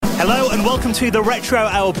Hello and welcome to the Retro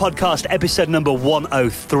Hour podcast, episode number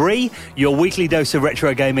 103, your weekly dose of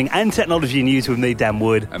retro gaming and technology news with me, Dan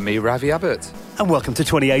Wood. And me, Ravi Abbott. And welcome to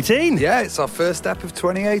 2018. Yeah, it's our first step of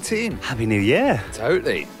 2018. Happy New Year.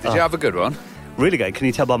 Totally. Did you have a good one? Really good. Can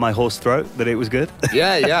you tell by my hoarse throat that it was good?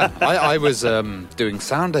 Yeah. I was doing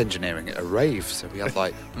sound engineering at a rave, so we had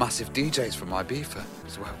like massive DJs from Ibiza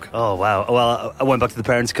as well. Oh, wow. Well, I went back to the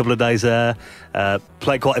parents a couple of days there,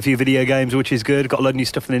 played quite a few video games, which is good. Got a lot of new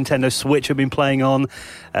stuff for the Nintendo Switch I've been playing on.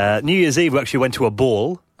 New Year's Eve, we actually went to a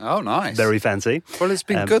ball. Oh, nice. Very fancy. Well, it's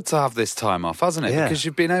been good to have this time off, hasn't it? Yeah. Because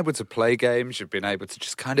you've been able to play games, you've been able to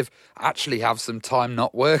just kind of actually have some time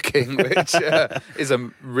not working, which is a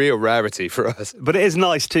real rarity for us. But it is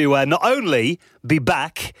nice to not only be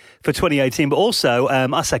back for 2018, but also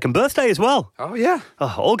our second birthday as well. Oh, yeah.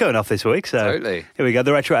 Oh, all going off this week. So Totally. Here we go.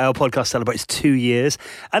 The Retro Hour podcast celebrates 2 years.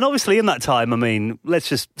 And obviously in that time, I mean, let's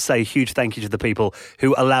just say a huge thank you to the people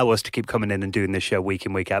who allow us to keep coming in and doing this show week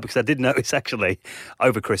in, week out. Because I did notice actually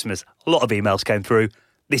over Christmas, a lot of emails came through.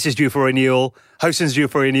 This is due for renewal. Hosting's due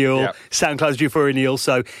for renewal. Yep. SoundCloud's due for renewal.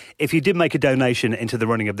 So if you did make a donation into the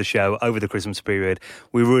running of the show over the Christmas period,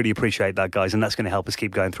 we really appreciate that, guys. And that's going to help us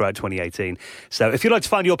keep going throughout 2018. So if you'd like to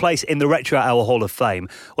find your place in the Retro Hour Hall of Fame,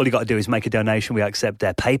 all you got to do is make a donation. We accept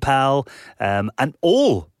PayPal and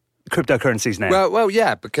all cryptocurrencies now. Well,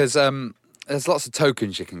 yeah, because there's lots of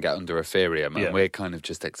tokens you can get under Ethereum, and we're kind of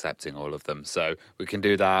just accepting all of them. So we can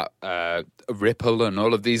do that, Ripple and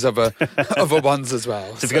all of these other ones as well.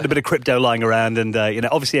 So if you've got a bit of crypto lying around and,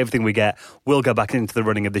 obviously everything we get will go back into the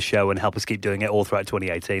running of the show and help us keep doing it all throughout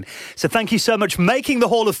 2018. So thank you so much for making the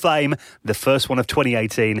Hall of Fame, the first one of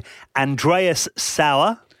 2018, Andreas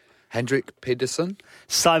Sauer, Hendrik Pedersen,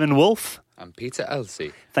 Simon Wolf, and Peter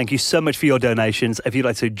Elsey. Thank you so much for your donations. If you'd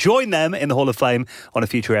like to join them in the Hall of Fame on a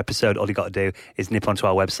future episode, all you got to do is nip onto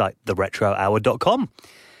our website, theretrohour.com.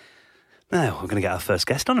 Now, we're going to get our first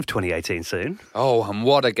guest on of 2018 soon. Oh, and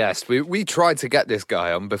what a guest. We tried to get this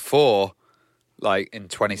guy on before, like in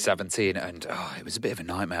 2017, and it was a bit of a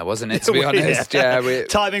nightmare, wasn't it, to be honest? Yeah.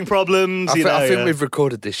 Timing problems, I think we've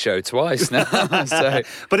recorded this show twice now. So.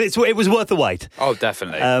 But it was worth the wait. Oh,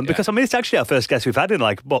 definitely. Because, I mean, it's actually our first guest we've had in,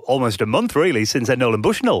 almost a month, really, since Nolan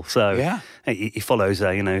Bushnell. So yeah. He follows,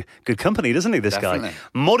 good company, doesn't he, this Definitely. guy?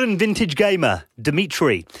 Modern vintage gamer,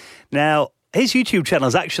 Dimitri. Now, his YouTube channel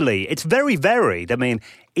is it's very varied. I mean,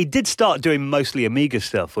 he did start doing mostly Amiga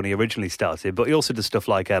stuff when he originally started, but he also does stuff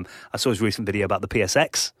like, I saw his recent video about the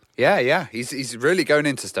PSX. Yeah. He's really going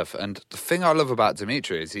into stuff. And the thing I love about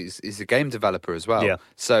Dimitri is he's a game developer as well. Yeah.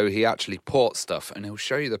 So he actually ports stuff, and he'll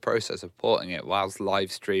show you the process of porting it whilst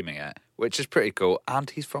live streaming it, which is pretty cool. And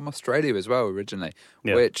he's from Australia as well originally,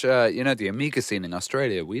 which, the Amiga scene in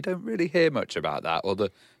Australia, we don't really hear much about that, or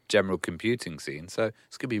the general computing scene, so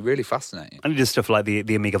it's going to be really fascinating. And he does stuff like the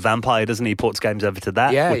Amiga Vampire, doesn't he? He ports games over to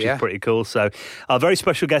that, which is pretty cool. So our very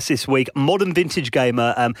special guest this week, modern vintage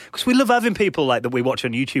gamer, because we love having people like that we watch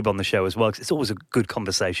on YouTube on the show as well, because it's always a good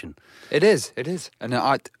conversation. It is. And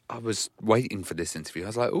I was waiting for this interview. I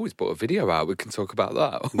was like, he's brought a video out. We can talk about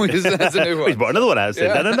that. There's a new one. He's brought another one out,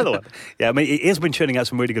 then another one. Yeah, I mean, he has been churning out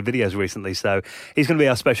some really good videos recently, so he's going to be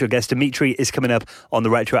our special guest. Dimitri is coming up on the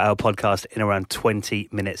Retro Hour podcast in around 20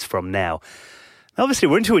 minutes from now. Obviously,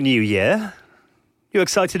 we're into a new year. You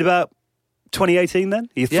excited about 2018 then?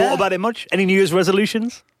 You thought about it much? Any New Year's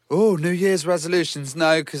resolutions? Oh, New Year's resolutions?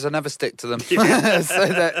 No, because I never stick to them. So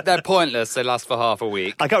they're pointless. They last for half a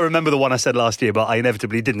week. I can't remember the one I said last year, but I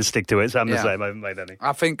inevitably didn't stick to it, so I'm the same. I haven't made any.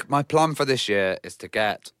 I think my plan for this year is to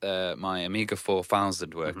get my Amiga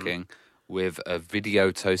 4000 working with a video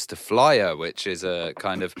toaster flyer, which is a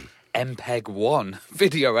kind of MPEG-1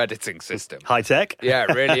 video editing system. High tech? Yeah,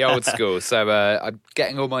 really old school. So I'm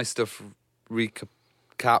getting all my stuff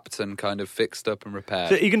recapped and kind of fixed up and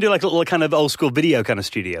repaired. So you can do like a little kind of old school video kind of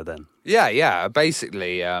studio then? Yeah.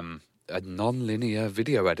 Basically, a non-linear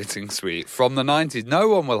video editing suite from the 90s. No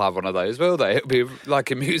one will have one of those, will they? It'll be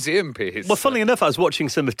like a museum piece. Well, funnily enough, I was watching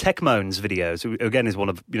some of Techmoan's videos, who again is one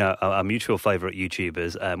of our mutual favourite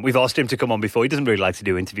YouTubers. We've asked him to come on before. He doesn't really like to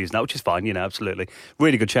do interviews now, which is fine, absolutely.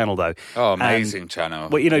 Really good channel, though. Oh, amazing channel.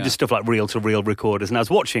 Well, just stuff like reel-to-reel recorders. And I was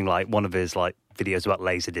watching one of his videos about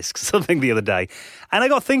Laserdiscs or something the other day. And I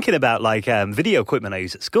got thinking about video equipment I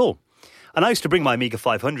use at school. And I used to bring my Amiga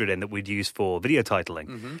 500 in that we'd use for video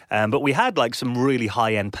titling. But we had some really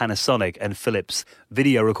high-end Panasonic and Philips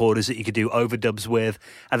video recorders that you could do overdubs with.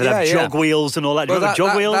 And they'd have jog wheels and all that. Do you remember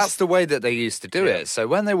jog wheels? That's the way that they used to do it. So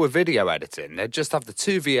when they were video editing, they'd just have the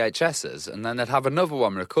two VHSs and then they'd have another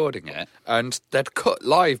one recording it. And they'd cut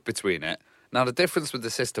live between it. Now, the difference with the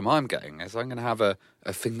system I'm getting is I'm going to have a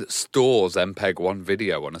a thing that stores MPEG-1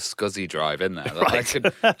 video on a SCSI drive in there that I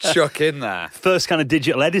could chuck in there. First kind of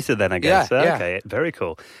digital editor then, I guess. Yeah, okay, very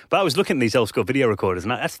cool. But I was looking at these old school video recorders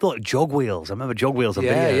and I thought jog wheels. I remember jog wheels on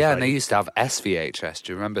videos. Yeah, and they used to have SVHS.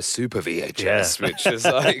 Do you remember Super VHS, which is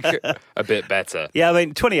like a bit better? Yeah, I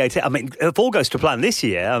mean, 2018, I mean, if all goes to plan this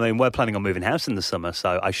year, I mean, we're planning on moving house in the summer,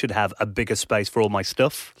 so I should have a bigger space for all my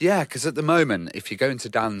stuff. Yeah, because at the moment, if you go into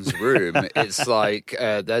Dan's room, it's like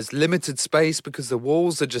there's limited space because the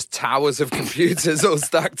walls are just towers of computers all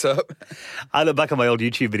stacked up. I look back on my old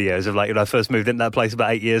YouTube videos of like when I first moved into that place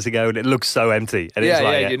about 8 years ago, and it looks so empty. And Yeah, it's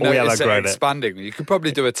like, you we have notice it outgrown expanding. You could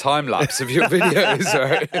probably do a time lapse of your videos,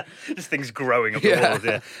 right? Just things growing up the walls,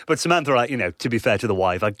 yeah. But Samantha, like, to be fair to the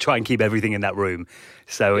wife, I try and keep everything in that room.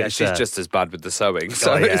 So yeah, it's, she's just as bad with the sewing.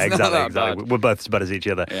 So yeah, it's not that exactly. bad. We're both as bad as each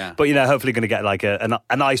other. Yeah. But hopefully going to get like a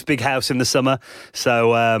nice big house in the summer.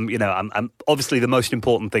 So I'm obviously the most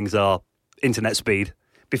important things are internet speed.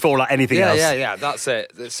 Before like anything else. Yeah, that's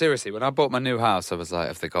it. Seriously, when I bought my new house, I was like,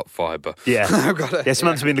 have they got fibre? Yeah. I've got it. Yeah,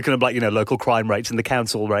 Samantha's been looking at like, local crime rates and the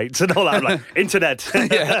council rates and all that. I'm like, internet.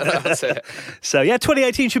 Yeah, that's it. So,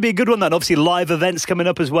 2018 should be a good one then. Obviously, live events coming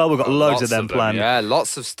up as well. We've got loads of them planned. Yeah,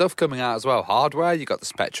 lots of stuff coming out as well. Hardware, you got the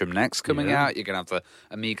Spectrum Next coming out. You're going to have the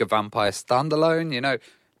Amiga Vampire standalone,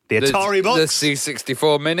 The Atari box. The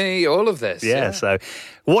C64 Mini, all of this. Yeah, so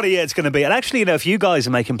what a year it's going to be. And actually, if you guys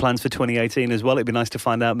are making plans for 2018 as well, it'd be nice to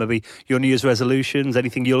find out maybe your New Year's resolutions,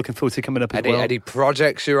 anything you're looking forward to coming up as well. Any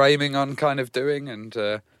projects you're aiming on kind of doing, and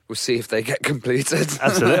we'll see if they get completed.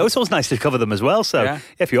 Absolutely. It's always nice to cover them as well. So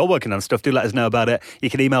if you're working on stuff, do let us know about it. You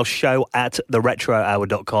can email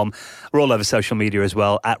show@theretrohour.com. We're all over social media as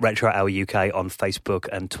well, at Retro Hour UK on Facebook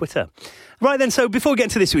and Twitter. Right then, so before we get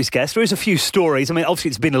into this week's guest, there is a few stories. I mean, obviously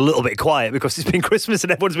it's been a little bit quiet because it's been Christmas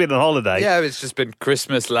and everyone's been on holiday. Yeah, it's just been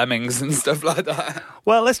Christmas lemmings and stuff like that.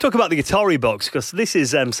 Well, let's talk about the Atari box because this is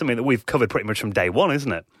something that we've covered pretty much from day one,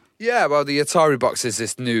 isn't it? Yeah, well, the Atari box is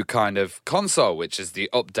this new kind of console, which is the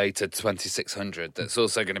updated 2600 that's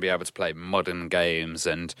also going to be able to play modern games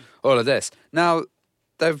and all of this. Now,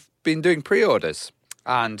 they've been doing pre-orders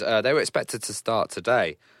and they were expected to start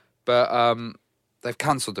today, but they've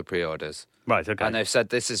cancelled the pre-orders. Right, okay. And they've said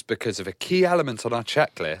this is because of a key element on our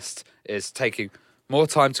checklist is taking more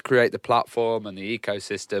time to create the platform and the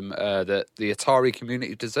ecosystem that the Atari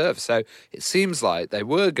community deserves. So it seems like they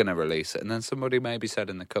were going to release it, and then somebody maybe said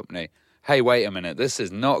in the company, hey, wait a minute, this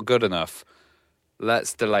is not good enough.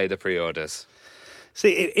 Let's delay the pre-orders.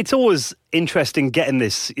 See, it's always interesting getting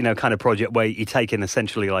this, kind of project where you take in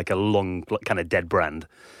essentially like a long, kind of dead brand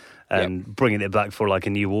and bringing it back for like a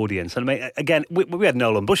new audience. And I mean, again, we had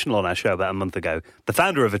Nolan Bushnell on our show about a month ago, the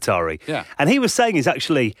founder of Atari. Yeah. And he was saying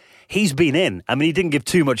he's been in. I mean, he didn't give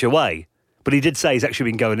too much away, but he did say he's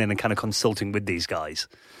actually been going in and kind of consulting with these guys.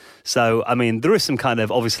 So, I mean, there is some kind of,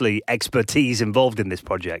 obviously, expertise involved in this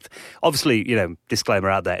project. Obviously, disclaimer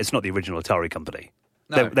out there, it's not the original Atari company.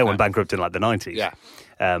 They went bankrupt in like the 90s. Yeah.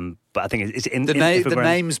 But I think it's in the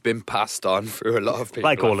name's been passed on through a lot of people.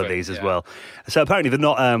 Like all of these as well. So apparently they're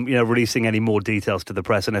not, releasing any more details to the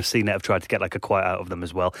press, and CNET have tried to get like a quiet out of them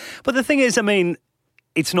as well. But the thing is, I mean,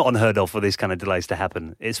 it's not unheard of for these kind of delays to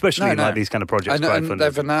happen, especially in like these kind of projects. And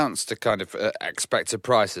they've announced a kind of expected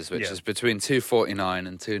prices, which is between $249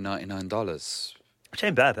 and $299. Which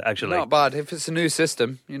ain't bad, actually. Not bad if it's a new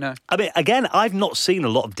system, I mean, again, I've not seen a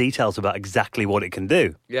lot of details about exactly what it can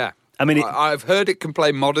do. Yeah. I mean, I've heard it can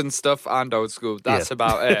play modern stuff and old school. That's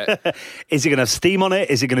about it. Is it going to have Steam on it?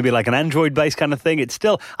 Is it going to be like an Android-based kind of thing? It's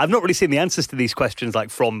still, I've not really seen the answers to these questions like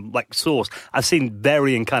from like source. I've seen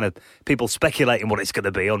varying kind of people speculating what it's going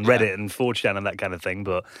to be on Reddit and 4chan and that kind of thing.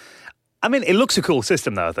 But I mean, it looks a cool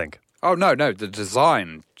system though, I think. Oh, no, the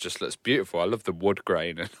design just looks beautiful. I love the wood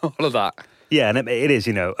grain and all of that. Yeah, and it is,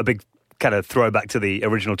 a big kind of throwback to the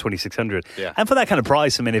original 2600. Yeah. And for that kind of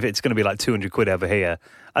price, I mean, if it's going to be like 200 quid over here,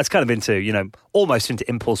 that's kind of into, almost into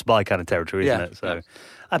impulse buy kind of territory, isn't it? So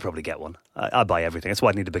I'd probably get one. I buy everything. That's why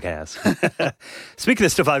I need a big house. Speaking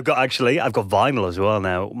of stuff I've got vinyl as well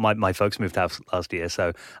now. My folks moved house last year,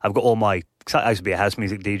 so I've got all my... I used to be a house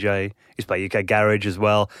music DJ, used to play UK Garage as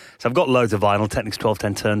well. So I've got loads of vinyl, Technics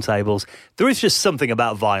 1210 turntables. There is just something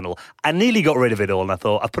about vinyl. I nearly got rid of it all, and I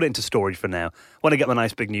thought, I've put it into storage for now. When I get my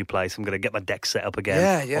nice big new place, I'm going to get my deck set up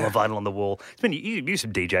again. Yeah. All the vinyl on the wall. It's been, you used to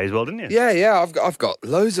DJ as well, didn't you? Yeah. I've got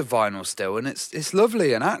loads of vinyl still, and it's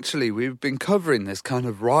lovely. And actually, we've been covering this kind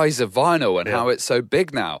of rise of vinyl and how it's so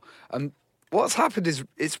big now. And what's happened is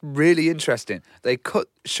it's really interesting. They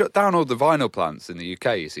shut down all the vinyl plants in the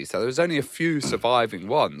UK, you see. So there was only a few surviving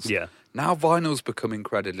ones. Yeah. Now vinyl's become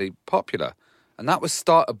incredibly popular. And that was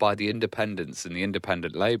started by the independents and the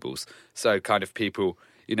independent labels. So kind of people,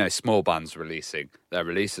 small bands releasing their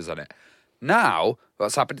releases on it. Now,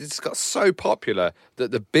 what's happened is it's got so popular that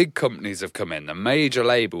the big companies have come in, the major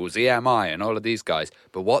labels, EMI and all of these guys.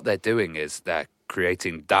 But what they're doing is they're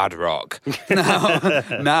creating dad rock.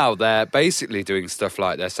 Now they're basically doing stuff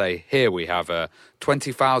like they say, here we have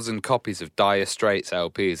 20,000 copies of Dire Straits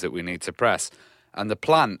LPs that we need to press. And the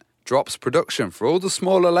plant drops production for all the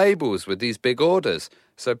smaller labels with these big orders.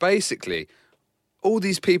 So basically, all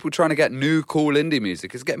these people trying to get new, cool indie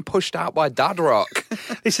music is getting pushed out by dad rock.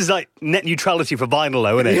 This is like net neutrality for vinyl,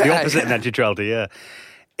 though, isn't it? The opposite of net neutrality, yeah.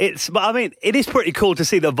 But I mean, it is pretty cool to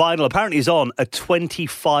see that vinyl apparently is on a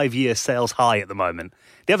 25-year sales high at the moment.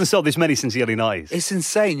 They haven't sold this many since the early 90s. It's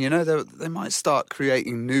insane, they might start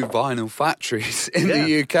creating new vinyl factories in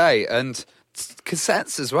the UK, and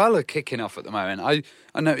cassettes as well are kicking off at the moment.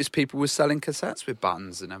 I noticed people were selling cassettes with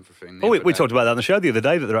buttons and everything. We talked about that on the show the other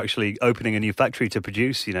day, that they're actually opening a new factory to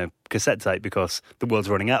produce, cassette tape because the world's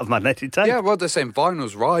running out of magnetic tape. Yeah, well, they're saying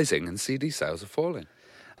vinyl's rising and CD sales are falling.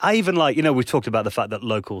 I even we've talked about the fact that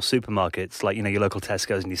local supermarkets, like, your local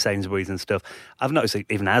Tesco's and your Sainsbury's and stuff, I've noticed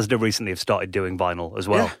that even Asda recently have started doing vinyl as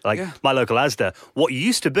well. My local Asda, what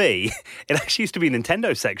used to be, it actually used to be a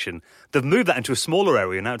Nintendo section. They've moved that into a smaller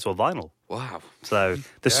area, now it's all vinyl. Wow. So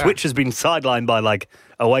the Switch has been sidelined by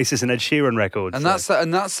Oasis and Ed Sheeran records. And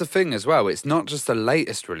that's the thing as well. It's not just the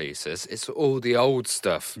latest releases, it's all the old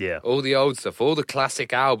stuff. Yeah. All the old stuff, all the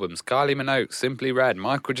classic albums, Kylie Minogue, Simply Red,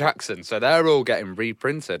 Michael Jackson. So they're all getting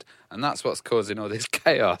reprinted, and that's what's causing all this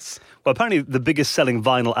chaos. Well, apparently the biggest selling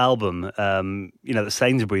vinyl album, that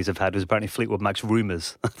Sainsbury's have had was apparently Fleetwood Mac's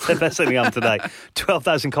Rumours. They're selling on today.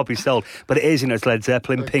 12,000 copies sold. But it is, it's Led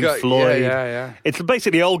Zeppelin, Pink Floyd. Yeah. It's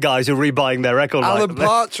basically old guys who are rebuying their record. Alan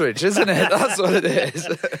Partridge, isn't it? That's what it is.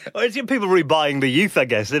 Well, it's people rebuying the youth, I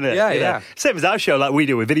guess, isn't it? Yeah. Same as our show, like we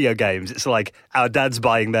do with video games. It's like our dad's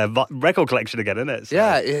buying their record collection again, isn't it? So.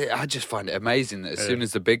 Yeah, I just find it amazing that as soon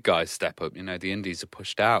as the big guys step up, the indies are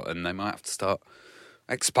pushed out and they might have to start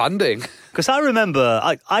expanding. Because I remember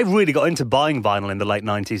I really got into buying vinyl in the late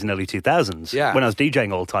 90s and early 2000s. Yeah. When I was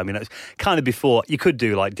DJing all the time. It's kind of before, you could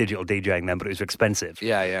do digital DJing then, but it was expensive.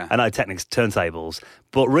 Yeah. And I had Technics turntables.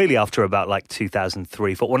 But really after about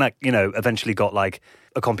 2003, when I, eventually got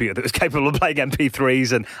a computer that was capable of playing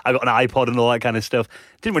MP3s and I got an iPod and all that kind of stuff,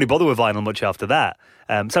 didn't really bother with vinyl much after that.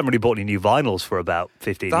 So I haven't really bought any new vinyls for about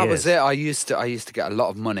 15 years. That was it. I used to get a lot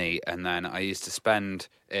of money and then I used to spend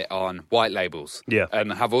it on white labels. Yeah.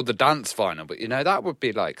 And have all the dance vinyl. But, that would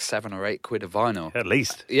be £7 or £8 a vinyl. At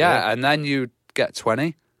least. Yeah. And then you get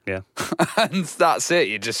 20. Yeah. And that's it.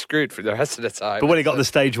 You're just screwed for the rest of the time. But when it got to the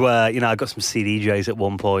stage where, I got some CDJs at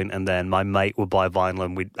one point and then my mate would buy vinyl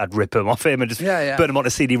and I'd rip them off him and just burn them onto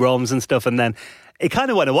CD-ROMs and stuff. And then it kind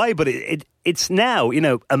of went away. But it's now,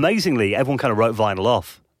 amazingly, everyone kind of wrote vinyl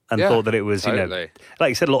off and thought that it was, totally. Like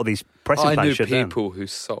you said, a lot of these pressing fans shut down. I knew people who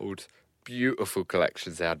sold beautiful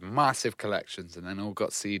collections. They had massive collections and then all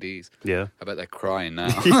got CDs. Yeah. I bet they're crying now.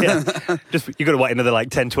 Just you've got to wait another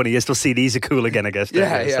 10, 20 years till CDs are cool again, I guess.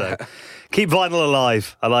 Yeah. So, keep vinyl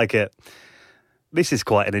alive. I like it. This is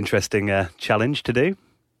quite an interesting challenge to do.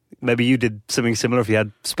 Maybe you did something similar if you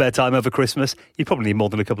had spare time over Christmas. You probably need more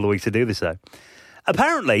than a couple of weeks to do this, though.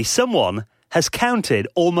 Apparently, someone has counted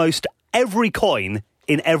almost every coin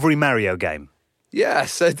in every Mario game. Yeah,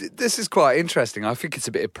 so this is quite interesting. I think it's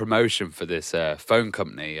a bit of promotion for this phone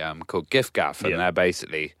company called giffgaff, and they're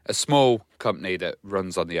basically a small company that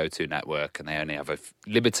runs on the O2 network, and they only have a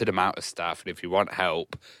limited amount of staff, and if you want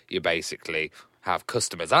help, you basically have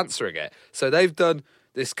customers answering it. So they've done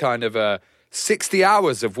this kind of 60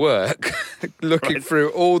 hours of work looking through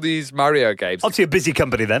all these Mario games. Obviously a busy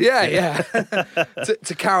company then. Yeah.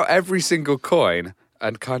 to count every single coin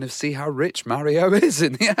and kind of see how rich Mario is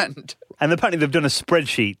in the end. And apparently they've done a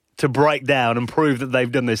spreadsheet to break down and prove that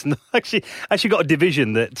they've done this. And actually got a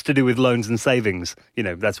division that's to do with loans and savings.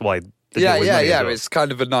 That's why. Yeah. It's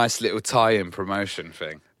kind of a nice little tie-in promotion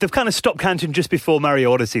thing. They've kind of stopped counting just before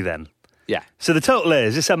Mario Odyssey then. Yeah. So the total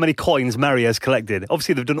is how many coins Mario's collected.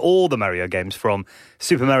 Obviously, they've done all the Mario games from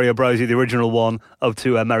Super Mario Bros., the original one, up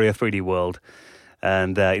to Mario 3D World.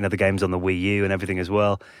 And, the games on the Wii U and everything as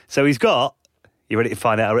well. So he's got... You ready to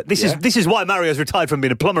find out? This is why Mario's retired from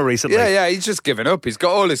being a plumber recently. Yeah, he's just given up. He's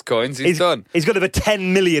got all his coins. He's done. He's got over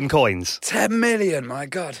 10 million coins. 10 million, my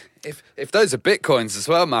God. If those are Bitcoins as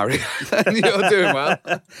well, Mario, then you're doing well.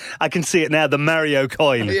 I can see it now, the Mario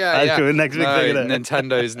coin. Yeah. The next big thing, isn't it?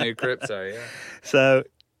 Nintendo's new crypto, yeah. So,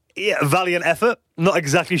 valiant effort. Not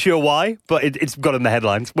exactly sure why, but it's got in the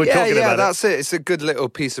headlines. We're talking about that's it. It's a good little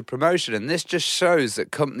piece of promotion. And this just shows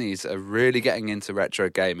that companies are really getting into retro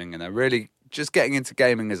gaming and they're really... just getting into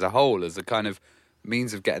gaming as a whole as a kind of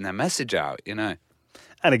means of getting their message out,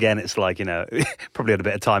 And again, it's like, probably had a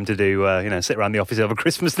bit of time to do, sit around the office over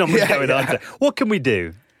Christmas, not much going on. What can we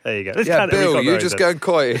do? There you go. Bill, you just go and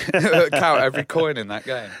count every coin in that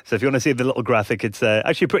game. So if you want to see the little graphic, it's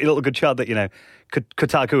actually a pretty little good chart that,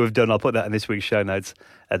 Kotaku have done. I'll put that in this week's show notes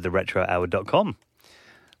at theretrohour.com.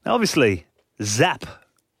 Now, obviously, Zap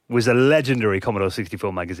was a legendary Commodore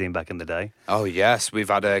 64 magazine back in the day. Oh, yes. We've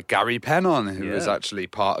had Gary Penn on, who was actually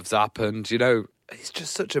part of Zap, and, it's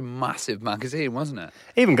just such a massive magazine, wasn't it?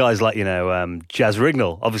 Even guys like, Jazz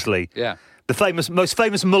Rignall, obviously. Yeah. The most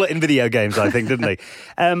famous mullet in video games, I think, didn't he?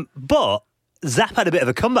 But Zap had a bit of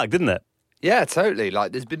a comeback, didn't it? Yeah, totally.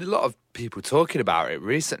 Like, there's been a lot of people talking about it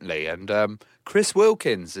recently, and Chris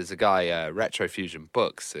Wilkins is a guy, Retrofusion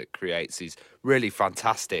Books, that creates these really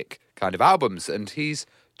fantastic kind of albums, and he's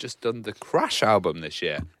just done the Crash album this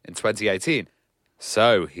year in 2018.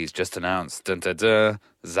 So he's just announced,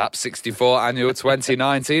 Zap 64 Annual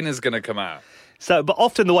 2019 is going to come out. So, but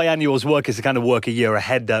often the way annuals work is to kind of work a year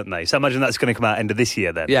ahead, don't they? So I imagine that's going to come out end of this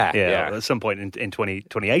year then. Yeah. At some point in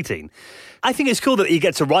 2018. I think it's cool that he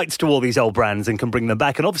gets the rights to all these old brands and can bring them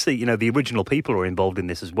back. And obviously, the original people are involved in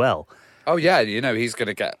this as well. Oh, yeah. He's going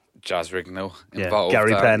to get Jazz Rignall involved.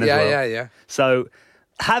 Gary Penn as well. Yeah. So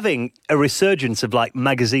having a resurgence of like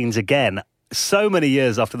magazines again, so many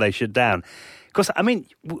years after they shut down. Because,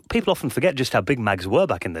 people often forget just how big mags were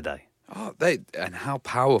back in the day. Oh, and how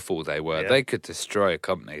powerful they were. Yeah. They could destroy a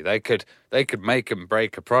company. They could make and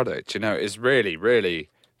break a product. It's really, really,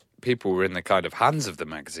 people were in the kind of hands of the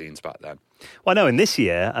magazines back then. Well, I know in this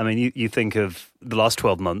year, you think of the last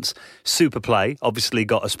 12 months, Superplay obviously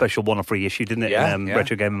got a special one-off reissue, didn't it? Yeah.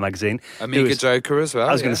 Retro Gamer Magazine. Amiga Joker as well.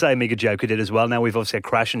 I was going to say Amiga Joker did as well. Now we've obviously had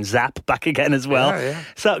Crash and Zap back again as well. Yeah.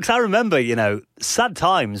 So, because I remember, sad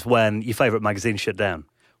times when your favourite magazine shut down.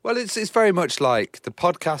 Well, it's very much like the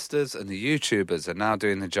podcasters and the YouTubers are now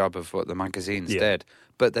doing the job of what the magazines did,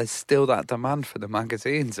 but there's still that demand for the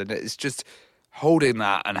magazines, and it's just holding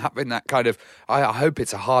that and having that kind of, I hope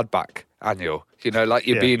it's a hardback annual, like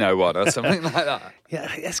your Beano one or something like that. Yeah,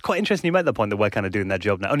 it's quite interesting you make that point that we're kind of doing their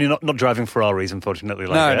job now. Only not driving Ferraris, unfortunately.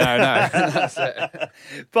 No. That's it.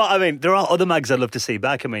 But, there are other mags I'd love to see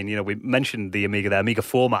back. We mentioned the Amiga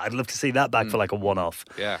format. I'd love to see that back for like a one-off.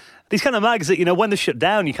 Yeah. These kind of mags that, when they're shut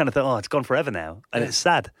down, you kind of think, oh, it's gone forever now. And it's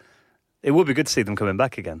sad. It would be good to see them coming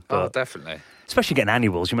back again. Oh, definitely. Especially getting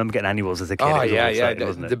annuals. You remember getting annuals as a kid? Oh, yeah. Exciting,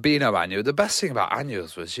 wasn't it? The Beano annual. The best thing about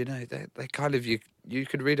annuals was, they kind of, you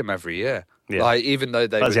could read them every year. Yeah. Like, even though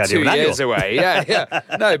they were 2 years away. Yeah.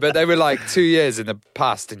 No, but they were like 2 years in the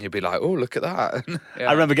past, and you'd be like, oh, look at that. Yeah.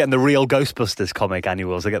 I remember getting the real Ghostbusters comic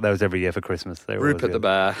annuals. I get those every year for Christmas. They were Rupert the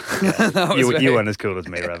Bear. Yeah. You weren't as cool as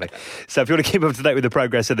me, Ravi. So if you want to keep up to date with the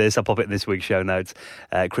progress of this, I'll pop it in this week's show notes.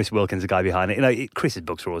 Chris Wilkins, the guy behind it. Chris's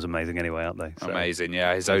books are always amazing anyway, aren't they? So, amazing,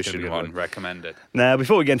 yeah. His Ocean one, recommended. Now,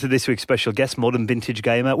 before we get into this week's special guest, Modern Vintage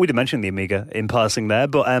Gamer, we did mention the Amiga in passing there,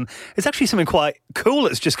 but it's actually something quite cool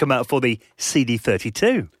that's just come out for the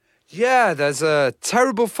CD32. Yeah, there's a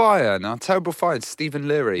Terrible Fire. Now, Terrible Fire is Stephen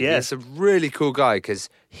Leary. Yeah. He's a really cool guy because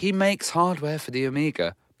he makes hardware for the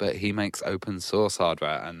Amiga, but he makes open source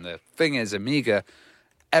hardware. And the thing is, Amiga,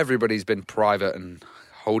 everybody's been private and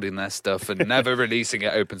holding their stuff and never releasing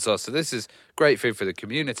it open source. So this is great food for the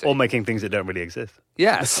community. Or making things that don't really exist.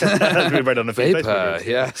 Yes. As we read on the Vapor, Facebook.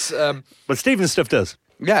 yes. But Stephen's stuff does.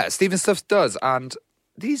 Yeah, Stephen's stuff does. And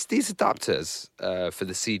these adapters for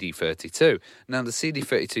the CD32. Now, the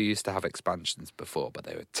CD32 used to have expansions before, but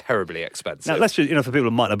they were terribly expensive. Now, let's just, for people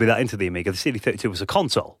who might not be that into the Amiga, the CD32 was a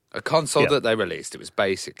console. A console that they released. It was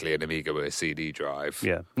basically an Amiga with a CD drive.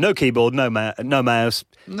 Yeah. No keyboard, no mouse,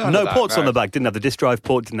 no ports on the back. Didn't have the disk drive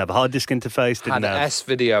port, didn't have a hard disk interface. Didn't Had have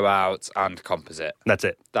S-video out and composite. That's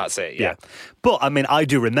it. That's it, yeah. But, I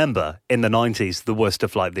do remember in the 90s, there were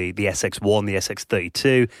stuff like the SX1, the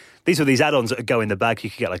SX32. These were these add-ons that would go in the back.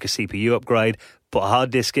 You could get like a CPU upgrade, put a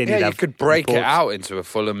hard disk in. Yeah, you could break it out into a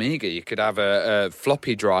full Amiga. You could have a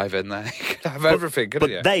floppy drive in there. You could have everything,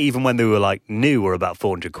 couldn't you? But they, even when they were like new, were about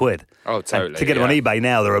 400 quid. Oh, totally. And to get them on eBay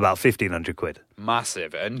now, they're about 1,500 quid.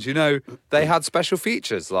 Massive. And, they had special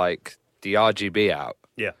features like the RGB out.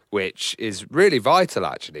 Yeah. Which is really vital,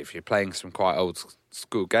 actually, if you're playing some quite old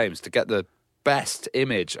school games, to get the best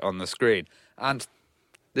image on the screen. And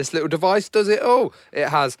this little device does it all. It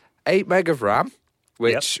has 8 meg of RAM,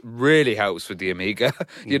 which really helps with the Amiga.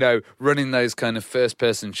 Running those kind of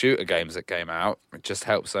first-person shooter games that came out, it just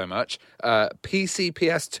helps so much. PC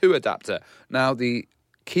PS2 adapter. Now, the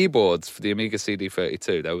keyboards for the Amiga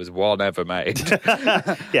CD32, there was one ever made.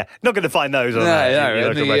 Yeah, not going to find those on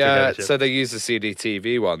No. So they use the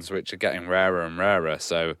CD-TV ones, which are getting rarer and rarer.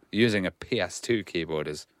 So using a PS2 keyboard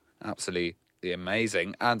is absolutely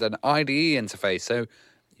amazing. And an IDE interface. So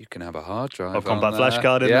You can have a hard drive. Or compact flash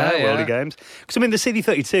card in there, worldy games. Because, I mean, the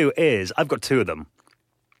CD32 is, I've got 2 of them.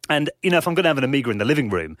 And, if I'm going to have an Amiga in the living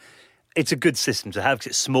room, it's a good system to have because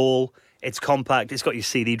it's small, it's compact, it's got your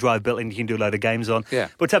CD drive built in, you can do a load of games on. Yeah.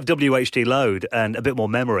 But to have WHD load and a bit more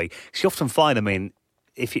memory, because you often find, I mean,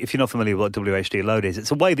 if you're not familiar with what WHD load is,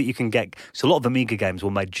 it's a way that you can get... So a lot of Amiga games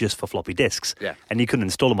were made just for floppy disks. Yeah. And you couldn't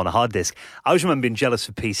install them on a hard disk. I always remember being jealous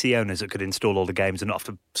of PC owners that could install all the games and not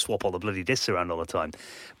have to swap all the bloody disks around all the time.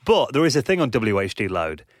 But there is a thing on WHD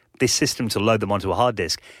load, this system to load them onto a hard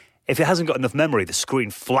disk. If it hasn't got enough memory, the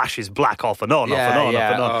screen flashes black off and on, off and on, off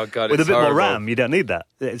and on. Oh, God, with a bit horrible. more RAM, you don't need that.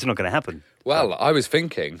 It's not going to happen. Well, I was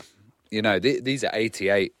thinking, these are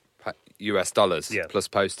 $88 US plus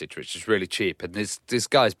postage, which is really cheap. And this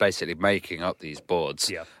guy's basically making up these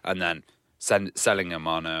boards and then selling them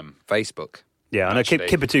on Facebook. Yeah, I know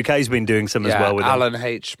Kipper2K's been doing some as well with Alan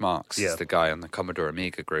H. Marks is the guy on the Commodore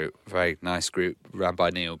Amiga group. Very nice group, ran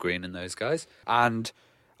by Neil Green and those guys. And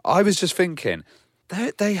I was just thinking,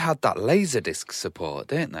 they had that Laserdisc support,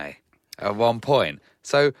 didn't they, at one point?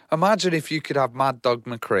 So imagine if you could have Mad Dog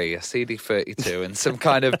McCree, a CD32, and some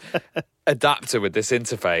kind of adapter with this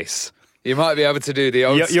interface. You might be able to do the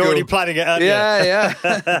old school... You're already planning it, aren't you? Yeah.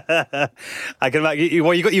 I can imagine.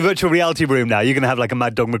 Well, you got your virtual reality room now. You're going to have like a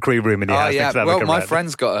Mad Dog McCree room in your house. Yeah. Well, my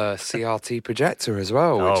friend's got a CRT projector as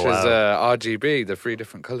well, which is RGB, the 3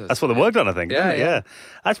 different colours. That's what they worked on, I think. Yeah.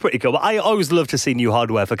 That's pretty cool. But I always love to see new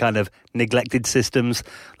hardware for kind of neglected systems.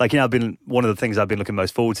 Like, one of the things I've been looking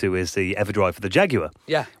most forward to is the EverDrive for the Jaguar.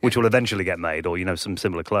 Yeah. Which will eventually get made, or, some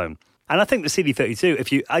similar clone. And I think the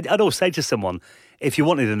CD32, I'd always say to someone, if you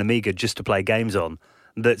wanted an Amiga just to play games on,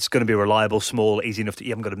 that's going to be reliable, small, easy enough that you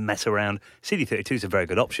haven't got to mess around, CD32 is a very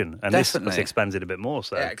good option. And Definitely. This expands it a bit more.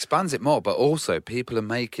 So. Yeah, it expands it more, but also people are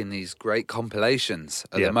making these great compilations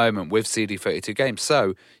at the moment with CD32 games.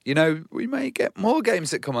 So, we may get more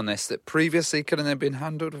games that come on this that previously couldn't have been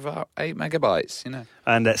handled without 8 megabytes,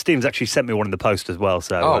 And Stephen's actually sent me one in the post as well,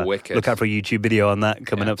 so wicked. Look out for a YouTube video on that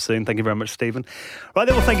coming up soon. Thank you very much, Stephen. Right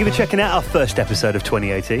then, well, thank you for checking out our first episode of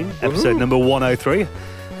 2018, episode number 103.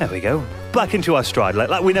 There we go. Back into our stride,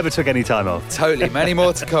 like we never took any time off. Totally. Many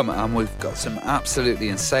more to come. And we've got some absolutely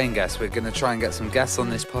insane guests. We're going to try and get some guests on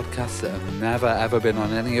this podcast that have never, ever been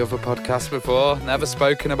on any other podcast before. Never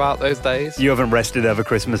spoken about those days. You haven't rested over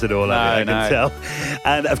Christmas at all, have you? I can tell.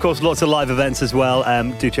 And, of course, lots of live events as well.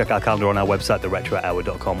 Do check our calendar on our website,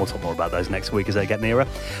 theretrohour.com. We'll talk more about those next week as they get nearer.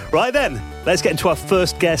 Right then, let's get into our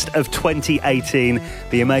first guest of 2018.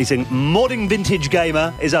 The amazing Modern Vintage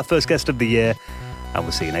Gamer is our first guest of the year. And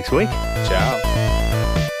we'll see you next week. Ciao.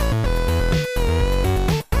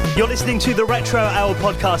 You're listening to the Retro Hour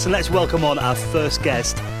podcast, and let's welcome on our first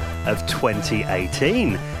guest of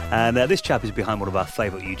 2018. And this chap is behind one of our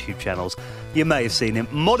favourite YouTube channels. You may have seen him,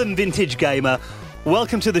 Modern Vintage Gamer.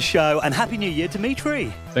 Welcome to the show, and Happy New Year,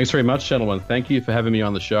 Dimitri. Thanks very much, gentlemen. Thank you for having me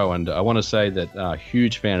on the show. And I want to say that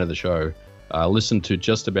huge fan of the show. Listen to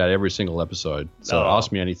just about every single episode. So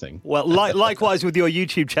ask me anything. Well, likewise with your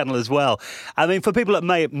YouTube channel as well. I mean, for people that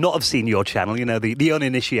may not have seen your channel, the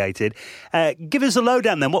uninitiated, give us a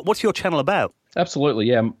lowdown then. What's your channel about? Absolutely,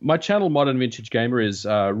 yeah. My channel, Modern Vintage Gamer, is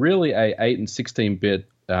really a 8 and 16-bit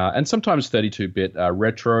and sometimes 32-bit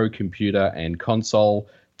retro, computer, and console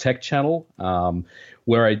tech channel,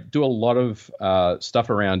 where I do a lot of stuff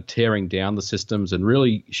around tearing down the systems and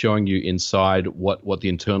really showing you inside what the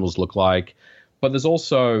internals look like. But there's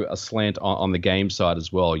also a slant on the game side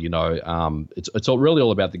as well. It's really all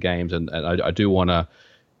about the games, and I do want to,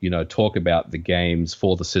 talk about the games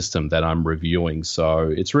for the system that I'm reviewing. So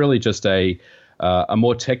it's really just a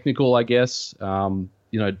more technical, I guess,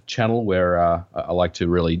 channel where I like to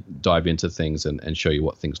really dive into things and show you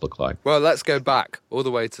what things look like. Well, let's go back all the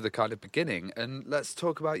way to the kind of beginning, and let's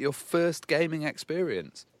talk about your first gaming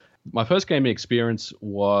experience. My first gaming experience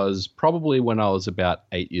was probably when I was about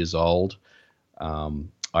 8 years old.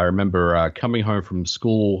 I remember coming home from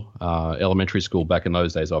school, elementary school back in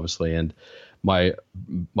those days, obviously, and my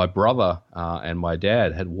brother and my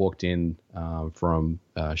dad had walked in from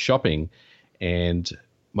shopping, and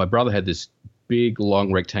my brother had this big,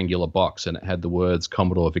 long, rectangular box, and it had the words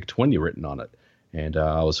Commodore VIC-20 written on it. And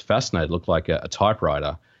I was fascinated. It looked like a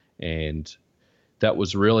typewriter. And that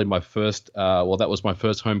was really my first, that was my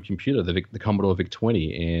first home computer, the Commodore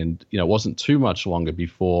VIC-20. And, it wasn't too much longer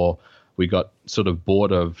before we got sort of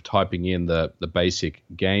bored of typing in the basic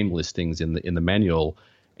game listings in the manual.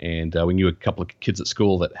 And we knew a couple of kids at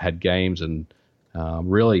school that had games. And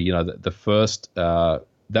really, the first...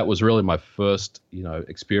 that was really my first,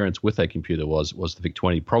 experience with a computer was the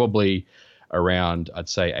VIC-20, probably around, I'd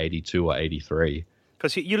say, 82 or 83.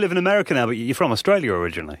 Because you live in America now, but you're from Australia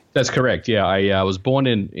originally. That's correct. Yeah, I was born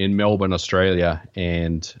in Melbourne, Australia,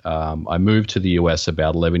 and I moved to the US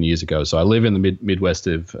about 11 years ago. So I live in the Midwest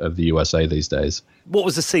of the USA these days. What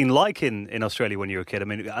was the scene like in Australia when you were a kid? I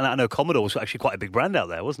mean, I know Commodore was actually quite a big brand out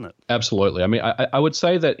there, wasn't it? Absolutely. I mean, I would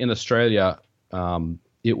say that in Australia,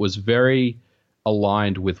 it was very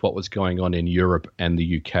aligned with what was going on in Europe and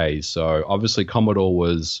the UK. So obviously Commodore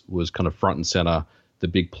was kind of front and center, the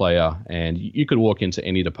big player, and you could walk into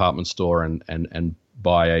any department store and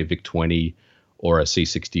buy a VIC-20 or a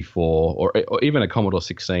C64 or even a Commodore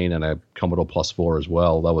 16 and a Commodore Plus 4 as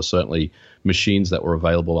well. There were certainly machines that were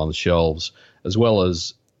available on the shelves, as well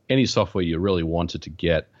as any software you really wanted to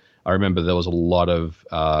get. I remember there was a lot of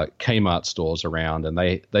Kmart stores around, and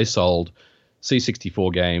they sold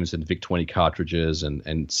C64 games and VIC-20 cartridges and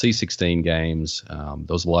C16 games. There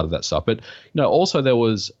was a lot of that stuff. But also there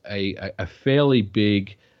was a fairly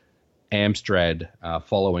big Amstrad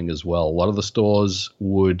following as well. A lot of the stores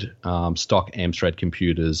would stock Amstrad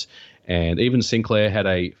computers, and even Sinclair had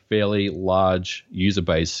a fairly large user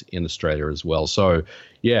base in Australia as well. So,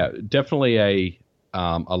 yeah, definitely a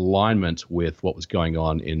alignment with what was going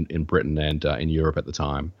on in Britain and in Europe at the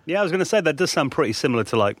time. Yeah, I was going to say that does sound pretty similar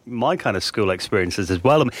to like my kind of school experiences as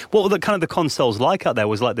well. I mean, what were the kind of the consoles like out there?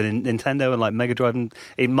 Was like the Nintendo and like Mega Drive and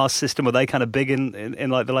MUS system, were they kind of big in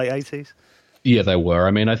like the late 80s? Yeah, they were.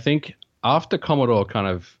 I mean, I think after Commodore kind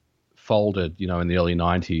of folded, in the early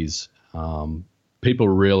 90s, people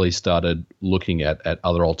really started looking at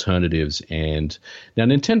other alternatives. And now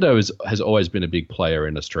Nintendo has always been a big player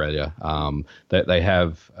in Australia. They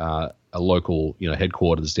have a local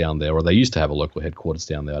headquarters down there, or they used to have a local headquarters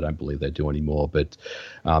down there. I don't believe they do anymore. But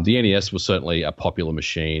the NES was certainly a popular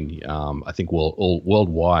machine, I think all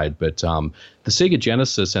worldwide. But the Sega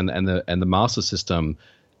Genesis and the Master System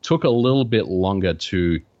took a little bit longer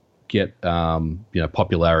to get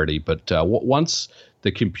popularity. But once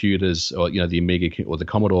the computers, or the Amiga or the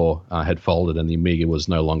Commodore had folded, and the Amiga was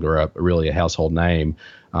no longer really a household name,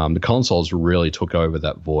 the consoles really took over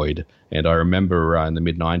that void. And I remember in the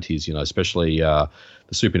mid '90s, especially the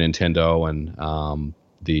Super Nintendo and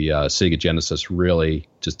the Sega Genesis really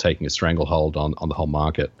just taking a stranglehold on the whole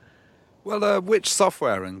market. Well, which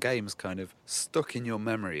software and games kind of stuck in your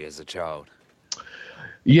memory as a child?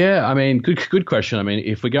 Yeah, I mean, good question. I mean,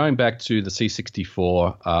 if we're going back to the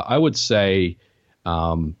C64, I would say,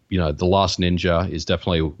 The Last Ninja is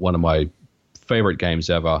definitely one of my favorite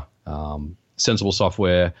games ever. Sensible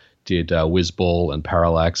Software did Whizball and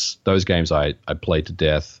Parallax. Those games I played to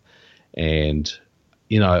death. And,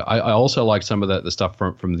 I also like some of the stuff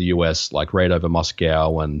from the US, like Raid Over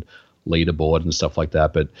Moscow and Leaderboard and stuff like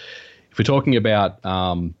that. But if we're talking about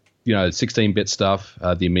 16-bit stuff,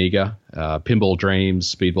 the Amiga, Pinball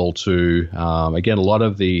Dreams, Speedball 2. Again, a lot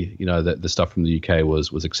of the stuff from the UK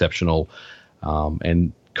was exceptional.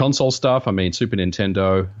 And console stuff, I mean, Super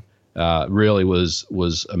Nintendo really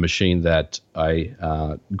was a machine that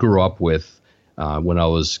I grew up with when I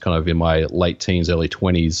was kind of in my late teens, early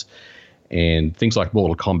 20s. And things like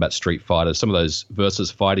Mortal Kombat, Street Fighter, some of those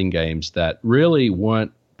versus fighting games that really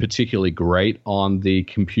weren't particularly great on the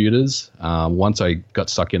computers. Once I got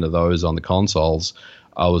stuck into those on the consoles,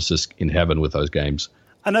 I was just in heaven with those games.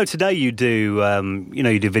 I know today you do,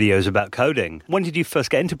 you do videos about coding. When did you first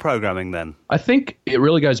get into programming then? I think it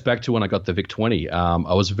really goes back to when I got the VIC-20.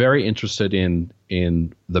 I was very interested in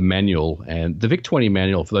the manual, and the VIC-20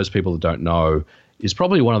 manual, for those people that don't know, is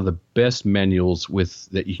probably one of the best manuals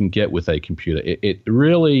that you can get with a computer. It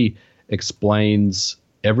really explains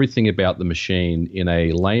everything about the machine in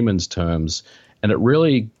a layman's terms, and it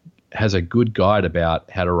really has a good guide about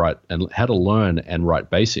how to write and how to learn and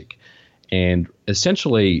write BASIC. And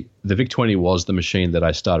essentially, the VIC-20 was the machine that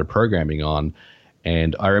I started programming on.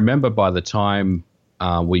 And I remember by the time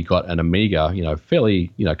we got an Amiga,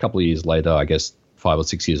 fairly, a couple of years later, I guess 5 or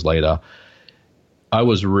 6 years later, I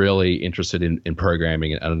was really interested in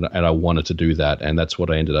programming, and I wanted to do that. And that's what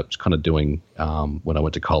I ended up kind of doing when I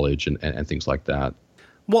went to college and things like that.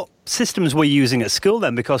 What systems were you using at school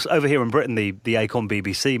then? Because over here in Britain, the Acorn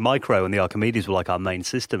BBC Micro and the Archimedes were like our main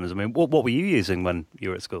systems. I mean, what were you using when you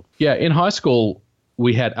were at school? Yeah, in high school,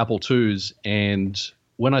 we had Apple IIs, and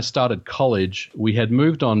when I started college, we had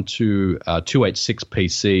moved on to 286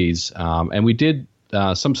 PCs, and we did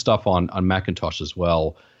some stuff on Macintosh as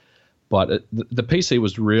well. But the PC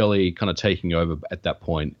was really kind of taking over at that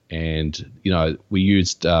point, and we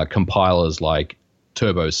used compilers like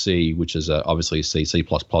Turbo C, which is obviously a C++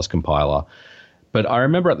 compiler. But I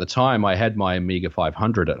remember at the time I had my Amiga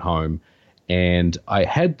 500 at home, and I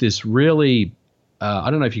had this really, I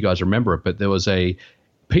don't know if you guys remember it, but there was a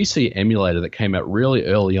PC emulator that came out really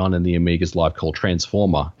early on in the Amiga's life called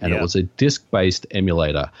Transformer, and it was a disk-based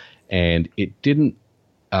emulator, and it didn't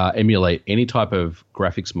emulate any type of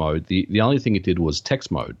graphics mode. The only thing it did was text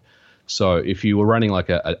mode. So if you were running like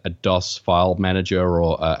a DOS file manager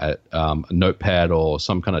or a notepad or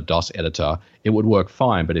some kind of DOS editor, it would work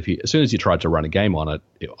fine. But as soon as you tried to run a game on it,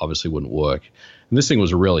 it obviously wouldn't work. And this thing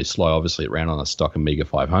was really slow. Obviously, it ran on a stock Amiga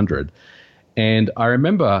 500. And I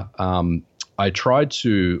remember I tried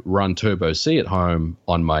to run Turbo C at home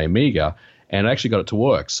on my Amiga, and I actually got it to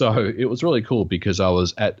work. So it was really cool because I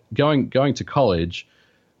was going to college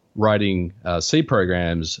writing C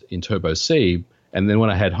programs in Turbo C. And then when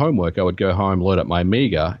I had homework, I would go home, load up my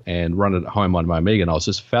Amiga, and run it at home on my Amiga. And I was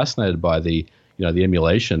just fascinated by the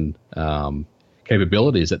emulation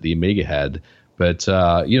capabilities that the Amiga had. But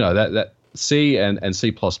that C and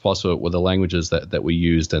C++ were the languages that we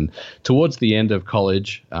used. And towards the end of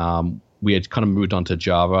college, we had kind of moved on to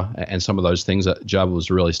Java and some of those things. Java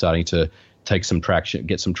was really starting to get some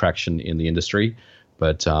traction in the industry.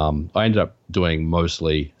 But I ended up doing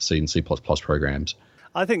mostly C and C++ programs.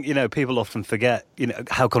 I think, people often forget,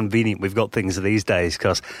 how convenient we've got things these days,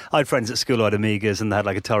 because I had friends at school who had Amigas and they had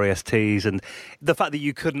like Atari STs, and the fact that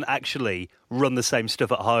you couldn't actually run the same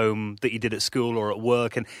stuff at home that you did at school or at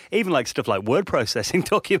work, and even like stuff like word processing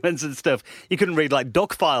documents and stuff, you couldn't read like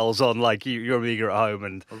doc files on like your Amiga at home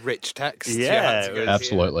and rich text. Yeah,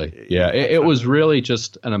 absolutely. Yeah, it was really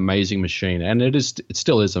just an amazing machine, and it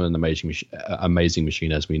still is an amazing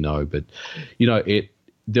machine as we know. But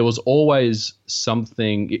there was always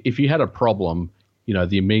something. If you had a problem,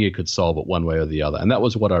 the Amiga could solve it one way or the other. And that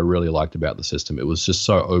was what I really liked about the system. It was just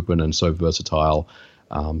so open and so versatile,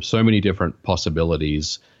 so many different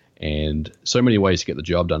possibilities and so many ways to get the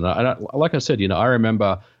job done. And like I said, I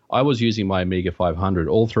remember I was using my Amiga 500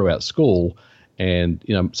 all throughout school, and,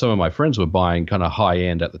 some of my friends were buying kind of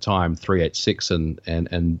high-end at the time 386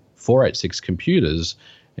 and 486 computers.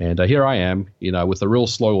 And here I am, with a real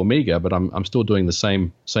slow Amiga, but I'm still doing the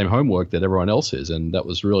same homework that everyone else is, and that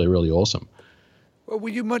was really, really awesome. Well, were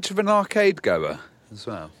you much of an arcade goer as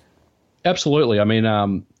well? Absolutely. I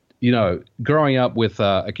mean, growing up with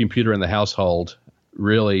a computer in the household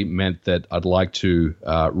really meant that I'd like to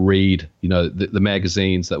read, the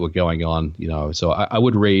magazines that were going on. So I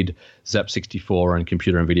would read Zap 64 and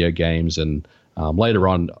Computer and Video Games, and later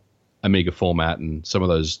on Amiga Format and some of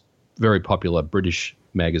those very popular British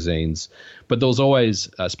magazines. But there was always,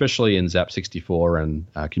 especially in Zap 64 and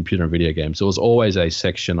Computer and Video Games, there was always a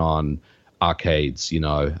section on arcades,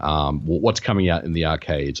 what's coming out in the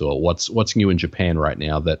arcades, or what's new in Japan right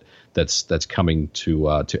now that's coming to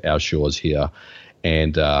our shores here.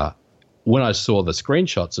 And when I saw the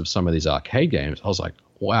screenshots of some of these arcade games, I was like,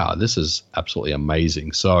 wow, this is absolutely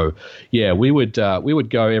amazing. So yeah, we would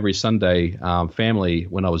go every Sunday, family.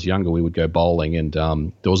 When I was younger, we would go bowling, and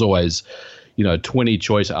there was always 20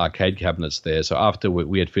 choice arcade cabinets there. So after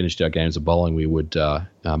we had finished our games of bowling, we would,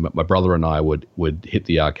 my brother and I would hit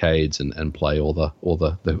the arcades and play all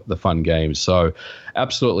the fun games. So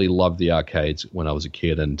absolutely loved the arcades when I was a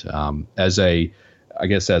kid. And as a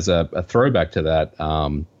throwback to that,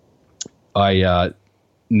 I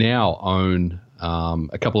now own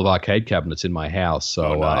a couple of arcade cabinets in my house.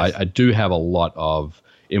 So nice. I do have a lot of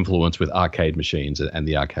influence with arcade machines and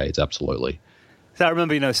the arcades, absolutely. So I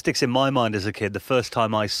remember, sticks in my mind as a kid, the first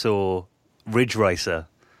time I saw Ridge Racer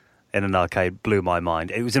in an arcade blew my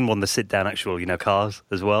mind. It was in one of the sit-down actual, cars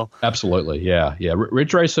as well. Absolutely, yeah.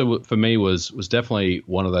 Ridge Racer for me was definitely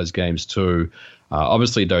one of those games too.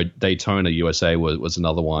 Obviously, Daytona USA was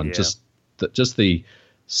another one. Yeah. Just the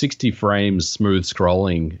 60 frames smooth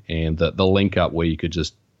scrolling and the link up where you could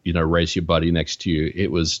just race your buddy next to you.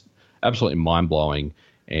 It was absolutely mind-blowing.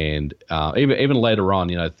 And even later on,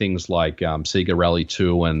 things like Sega Rally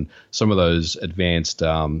 2 and some of those advanced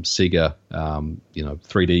Sega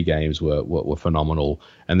 3D games were phenomenal.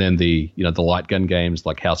 And then the light gun games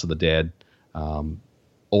like House of the Dead,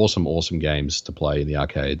 awesome games to play in the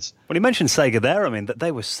arcades. Well, you mentioned Sega there. I mean, that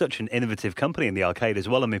they were such an innovative company in the arcade as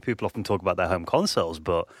well. I mean, people often talk about their home consoles,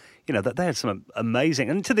 but that they had some amazing,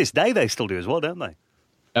 and to this day they still do as well, don't they?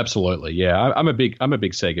 Absolutely, yeah. I'm a big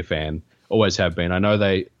Sega fan. Always have been. I know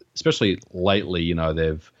they, especially lately,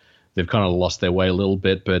 they've kind of lost their way a little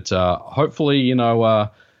bit, but hopefully,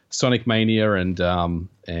 Sonic Mania and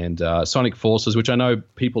Sonic Forces, which I know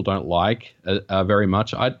people don't like very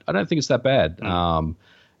much. I don't think it's that bad.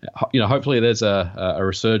 Hopefully there's a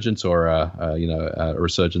resurgence or a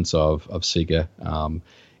resurgence of Sega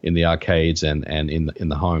in the arcades and in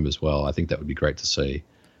the home as well. I think that would be great to see.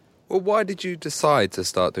 Well, why did you decide to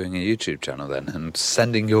start doing a YouTube channel then and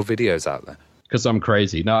sending your videos out there? because I'm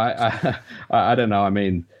crazy. No, I don't know. I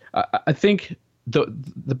mean, I think the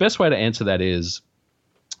best way to answer that is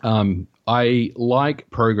I like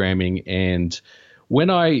programming, and when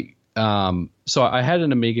so I had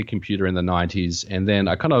an Amiga computer in the 90s, and then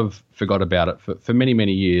I kind of forgot about it for many,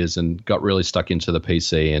 many years and got really stuck into the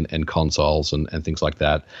PC and consoles and things like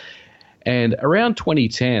that. And around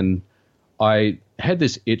 2010, I had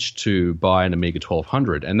this itch to buy an Amiga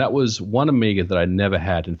 1200, and that was one Amiga that I never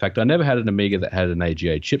had. In fact, I never had an Amiga that had an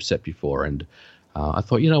AGA chipset before, and I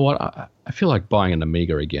thought, you know what, I feel like buying an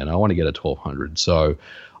Amiga again. I want to get a 1200. So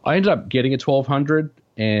I ended up getting a 1200,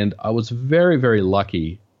 and I was very, very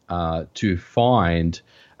lucky to find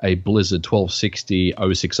a Blizzard 1260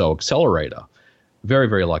 060 accelerator. Very,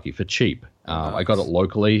 very lucky for cheap. Nice. I got it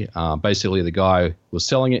locally. Basically, the guy was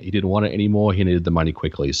selling it. He didn't want it anymore. He needed the money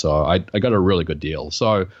quickly. So I got a really good deal.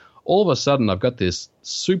 So all of a sudden, I've got this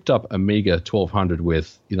souped-up Amiga 1200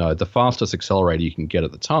 with, the fastest accelerator you can get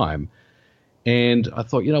at the time. And I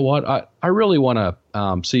thought, you know what, I really want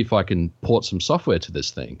to see if I can port some software to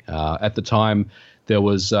this thing. At the time, there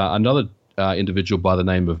was another individual by the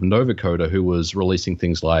name of Novacoder who was releasing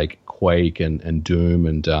things like Quake and Doom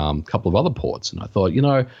and a couple of other ports. And I thought,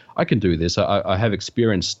 I can do this. I have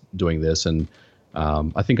experience doing this, and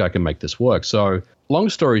I think I can make this work. So long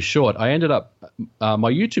story short, I ended up,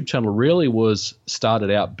 my YouTube channel really was started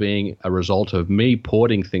out being a result of me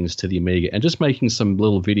porting things to the Amiga and just making some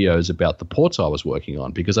little videos about the ports I was working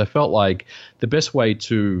on, because I felt like the best way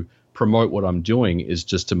to promote what I'm doing is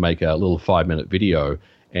just to make a little 5-minute video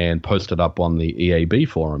and post it up on the EAB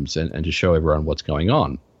forums and to show everyone what's going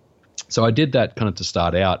on. So I did that kind of to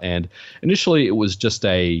start out, and initially it was just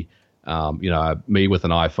me with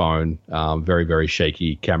an iPhone, very, very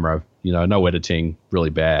shaky camera, no editing, really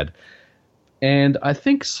bad. And I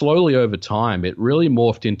think slowly over time, it really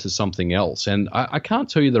morphed into something else. And I can't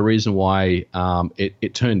tell you the reason why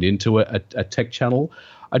it turned into a tech channel.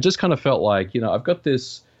 I just kind of felt like, I've got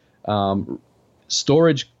this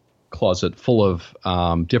storage closet full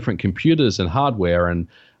of different computers and hardware, and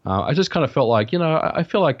I just kind of felt like, I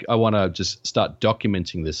feel like I want to just start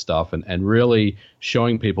documenting this stuff and really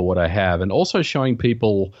showing people what I have, and also showing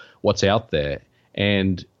people what's out there.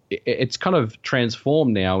 And it's kind of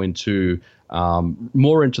transformed now into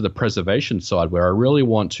more into the preservation side, where I really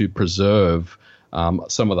want to preserve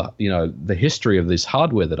some of the history of this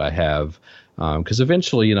hardware that I have. Because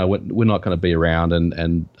eventually, we're not going to be around,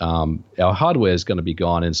 and our hardware is going to be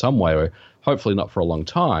gone in some way, or hopefully not for a long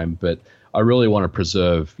time. But I really want to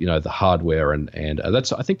preserve, the hardware, and I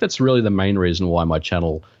think that's really the main reason why my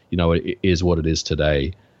channel, is what it is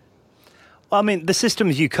today. I mean, the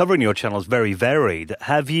systems you cover in your channel is very varied.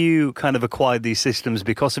 Have you kind of acquired these systems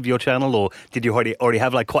because of your channel, or did you already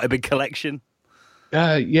have like quite a big collection?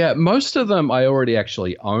 Yeah, most of them I already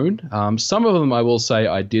actually own. Some of them I will say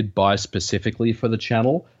I did buy specifically for the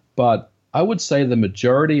channel, but I would say the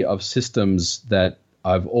majority of systems that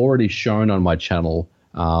I've already shown on my channel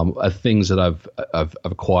are things that I've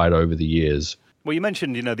acquired over the years. Well, you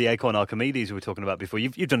mentioned, the Acorn Archimedes we were talking about before.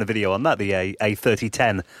 You've done a video on that, the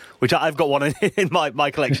A3010, which I've got one in my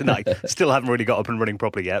collection that I still haven't really got up and running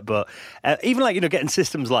properly yet. But even like, getting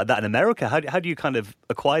systems like that in America, how do you kind of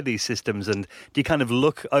acquire these systems? And do you kind of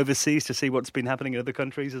look overseas to see what's been happening in other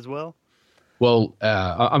countries as well? Well,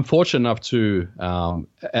 I'm fortunate enough to,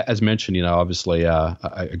 as mentioned, obviously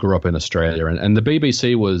I grew up in Australia, and the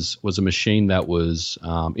BBC was a machine that was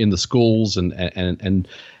in the schools and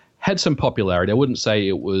had some popularity. I wouldn't say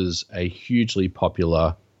it was a hugely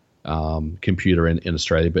popular computer in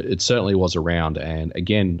Australia, but it certainly was around. And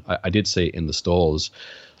again, I did see it in the stores.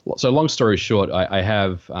 So long story short, I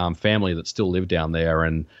have family that still live down there.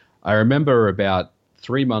 And I remember about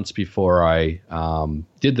 3 months before I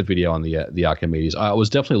did the video on the Archimedes, I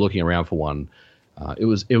was definitely looking around for one. It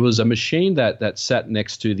was a machine that sat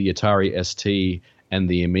next to the Atari ST and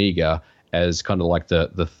the Amiga as kind of like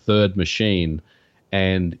the third machine.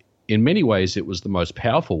 And in many ways, it was the most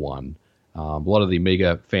powerful one. A lot of the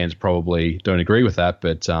Amiga fans probably don't agree with that,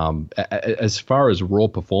 but as far as raw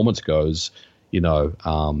performance goes, the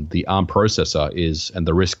ARM processor is, and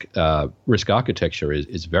the RISC architecture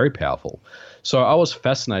is very powerful. So I was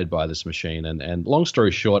fascinated by this machine, and long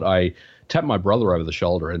story short, I tapped my brother over the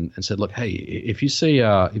shoulder and said, "Look, hey, if you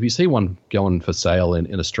see one going for sale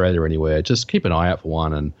in Australia anywhere, just keep an eye out for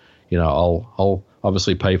one, and I'll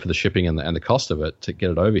obviously pay for the shipping and the cost of it to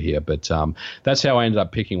get it over here." But that's how I ended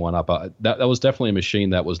up picking one up. That was definitely a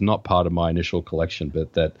machine that was not part of my initial collection,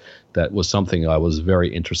 but that was something I was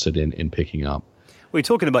very interested in picking up. We're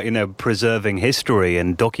talking about, preserving history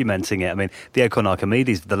and documenting it. I mean, the Acorn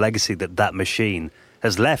Archimedes, the legacy that machine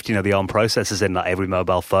has left, you know, the ARM processors in like every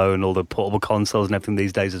mobile phone, all the portable consoles and everything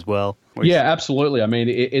these days as well. Yeah, absolutely. I mean,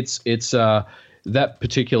 it's that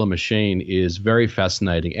particular machine is very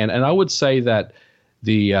fascinating, and I would say that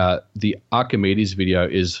the Archimedes video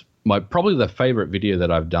is probably the favorite video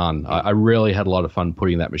that I've done. I really had a lot of fun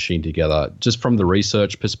putting that machine together, just from the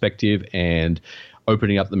research perspective and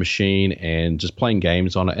opening up the machine and just playing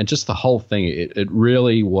games on it, and just the whole thing. It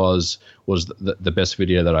really was the best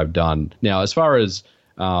video that I've done. Now, as far as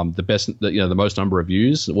the most number of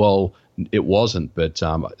views, well, it wasn't, but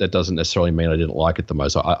that doesn't necessarily mean I didn't like it the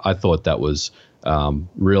most. I thought that was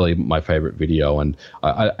really my favorite video, and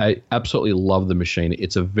I absolutely love the machine.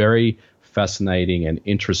 It's a very fascinating and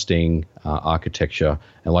interesting architecture,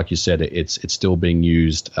 and like you said, it's still being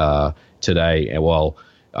used today. And well,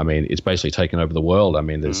 I mean, it's basically taken over the world. I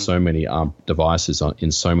mean, there's so many devices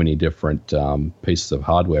in so many different pieces of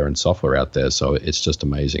hardware and software out there, so it's just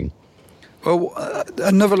amazing. Well,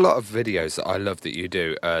 another lot of videos that I love that you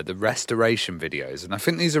do, the restoration videos, and I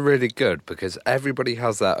think these are really good because everybody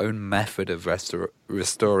has their own method of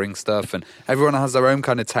restoring stuff, and everyone has their own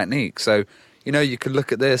kind of technique. So, you know, you could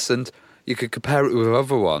look at this and you could compare it with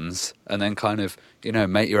other ones and then kind of, you know,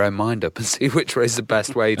 make your own mind up and see which way is the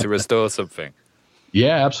best way to restore something.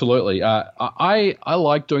 Yeah, absolutely. I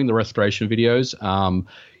like doing the restoration videos.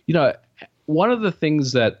 You know, one of the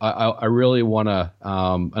things that I really want to,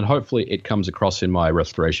 and hopefully it comes across in my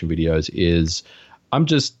restoration videos, is I'm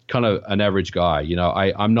just kind of an average guy. You know,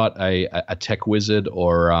 I'm not a tech wizard,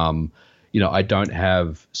 or, you know, I don't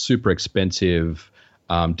have super expensive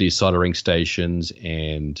desoldering stations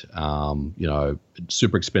and, you know,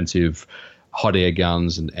 super expensive hot air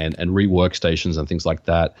guns and rework stations and things like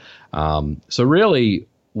that. So really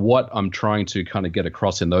what I'm trying to kind of get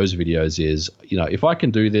across in those videos is, you know, if I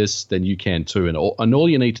can do this, then you can too. And all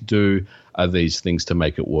you need to do are these things to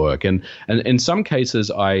make it work. And in some cases,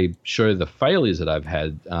 I show the failures that I've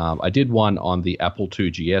had. I did one on the Apple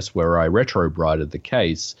II GS where I retro-brighted the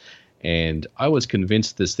case, and I was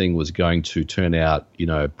convinced this thing was going to turn out, you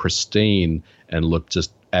know, pristine and look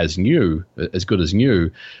just as new, as good as new.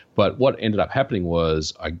 But what ended up happening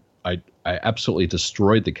was I absolutely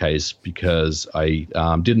destroyed the case because I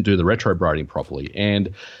didn't do the retro brighting properly.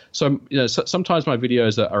 And so, you know, sometimes my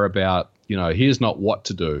videos are about, you know, here's not what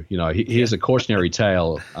to do. You know, here's a cautionary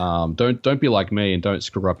tale. Don't be like me and don't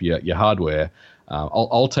screw up your hardware.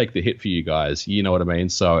 I'll take the hit for you guys. You know what I mean?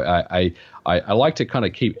 So I like to kind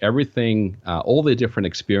of keep everything, all the different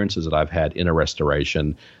experiences that I've had in a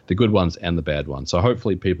restoration, the good ones and the bad ones. So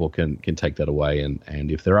hopefully people can take that away,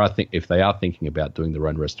 and if they are thinking about doing their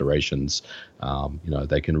own restorations, you know,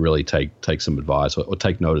 they can really take some advice or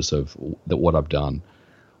take notice of what I've done.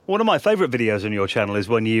 One of my favorite videos on your channel is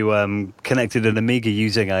when you connected an Amiga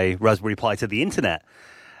using a Raspberry Pi to the internet.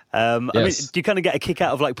 Yes. I mean, do you kind of get a kick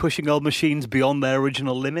out of like pushing old machines beyond their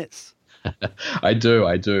original limits? I do.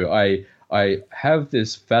 I have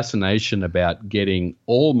this fascination about getting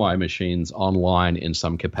all my machines online in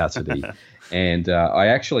some capacity. And I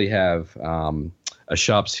actually have a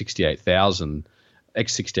Sharp 68000,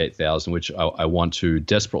 X68000, which I want to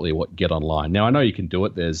desperately get online. Now, I know you can do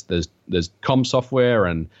it. There's COM software,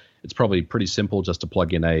 and it's probably pretty simple just to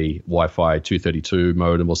plug in a Wi-Fi 232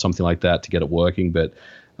 modem or something like that to get it working. But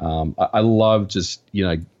I love just, you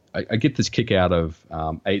know, I get this kick out of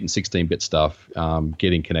 8 and 16-bit stuff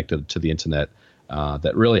getting connected to the internet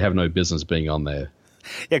that really have no business being on there.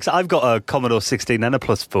 Yeah, because I've got a Commodore 16 and a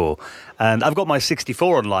Plus 4, and I've got my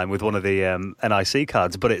 64 online with one of the NIC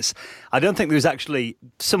cards, but I don't think there's actually,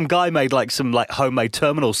 some guy made some homemade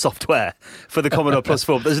terminal software for the Commodore Plus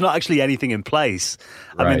 4, but there's not actually anything in place.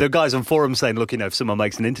 I mean, there are guys on forums saying, look, you know, if someone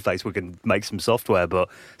makes an interface, we can make some software, but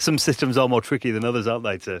some systems are more tricky than others, aren't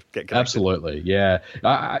they, to get connected? Absolutely, yeah.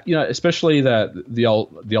 You know, especially the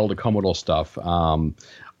older Commodore stuff.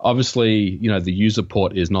 Obviously, you know, the user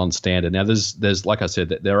port is non-standard. Now, there's like I said,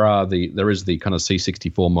 there is the kind of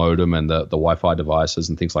C64 modem and the Wi-Fi devices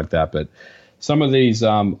and things like that. But some of these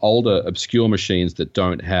older obscure machines that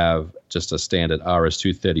don't have just a standard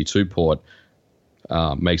RS-232 port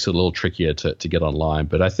makes it a little trickier to get online.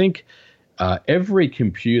 But I think every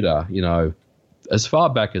computer, you know, as far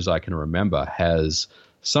back as I can remember, has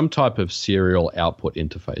some type of serial output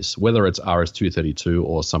interface, whether it's RS-232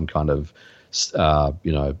 or some kind of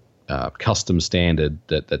custom standard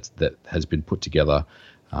that has been put together.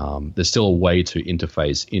 There's still a way to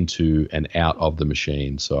interface into and out of the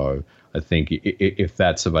machine. So I think if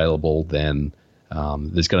that's available, then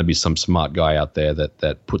there's going to be some smart guy out there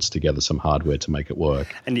that puts together some hardware to make it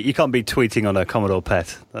work. And you can't be tweeting on a Commodore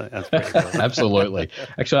PET. That's pretty cool. Absolutely.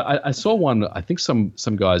 Actually, I saw one. I think some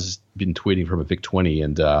guys been tweeting from a VIC-20,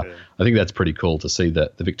 and I think that's pretty cool to see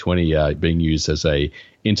that the VIC-20 being used as a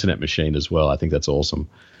internet machine as well. I think that's awesome.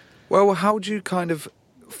 Well, how do you kind of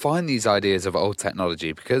find these ideas of old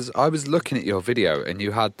technology? Because I was looking at your video and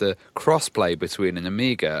you had the crossplay between an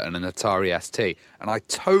Amiga and an Atari ST, and I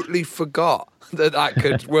totally forgot that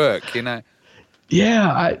could work, you know?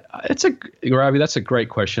 Yeah, Ravi, that's a great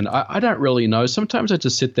question. I don't really know. Sometimes I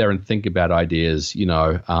just sit there and think about ideas, you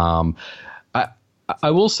know. I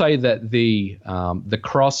will say that the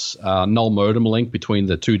cross null modem link between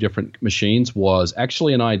the two different machines was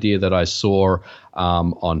actually an idea that I saw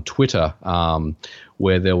on Twitter,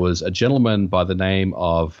 where there was a gentleman by the name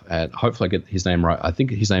of, and hopefully I get his name right, I think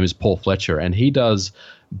his name is Paul Fletcher, and he does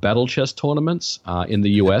battle chess tournaments in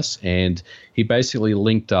the US, and he basically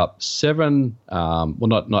linked up 7, well,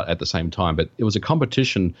 not at the same time, but it was a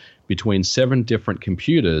competition between 7 different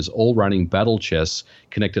computers all running battle chess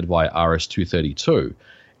connected via RS-232.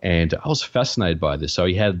 And I was fascinated by this. So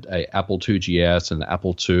he had an Apple II GS, an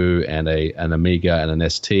Apple II, and an Amiga and an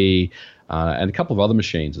ST, and a couple of other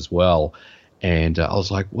machines as well. And I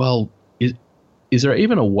was like, well, is there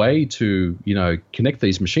even a way to, you know, connect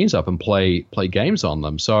these machines up and play games on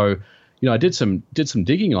them? So, you know, I did some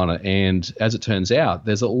digging on it, and as it turns out,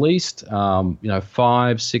 there's at least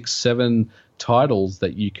 5, 6, 7 titles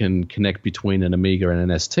that you can connect between an Amiga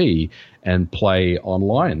and an ST and play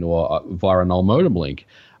online or via a null modem link.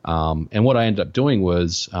 And what I ended up doing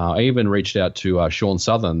was I even reached out to Sean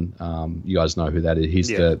Southern. You guys know who that is. He's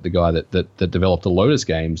the guy that developed the Lotus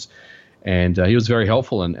games. And he was very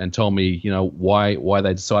helpful and told me, you know, why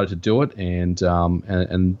they decided to do it, and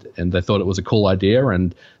they thought it was a cool idea,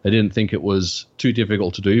 and they didn't think it was too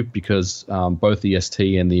difficult to do because both the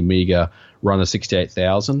ST and the Amiga run a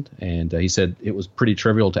 68,000, and he said it was pretty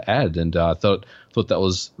trivial to add, and I thought that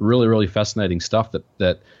was really, really fascinating stuff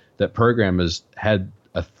that programmers had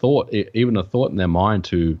a thought in their mind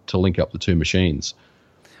to link up the two machines.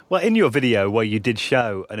 Well, in your video where you did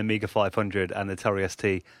show an Amiga 500 and the Atari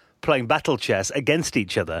ST playing battle chess against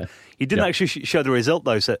each other, you didn't actually show the result,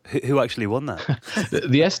 though, so who actually won that?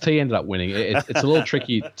 The ST ended up winning. It's a little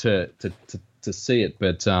tricky to see it,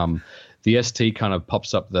 but the ST kind of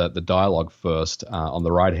pops up the dialogue first on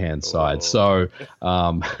the right-hand side. So,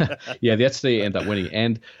 the ST ended up winning.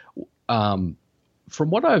 And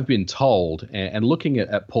from what I've been told, and looking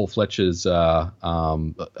at Paul Fletcher's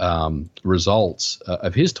results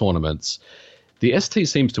of his tournaments, the ST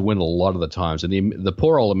seems to win a lot of the times, and the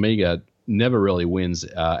poor old Amiga never really wins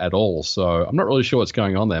at all. So I'm not really sure what's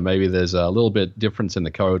going on there. Maybe there's a little bit difference in the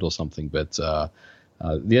code or something, but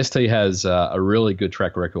the ST has a really good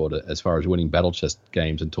track record as far as winning battle chess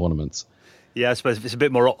games and tournaments. Yeah, I suppose it's a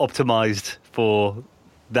bit more optimized for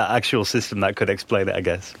that actual system that could explain it, I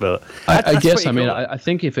guess. But I guess, I mean, I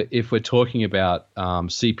think if we're talking about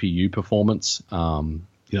CPU performance,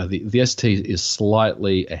 the ST is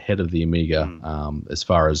slightly ahead of the Amiga as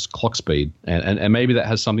far as clock speed, and maybe that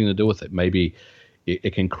has something to do with it. Maybe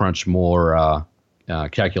it can crunch more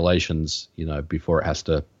calculations, before it has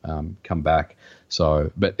to come back.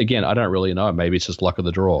 So, but again, I don't really know. Maybe it's just luck of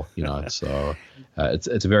the draw, So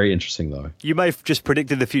it's very interesting, though. You may have just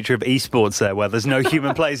predicted the future of esports there, where there's no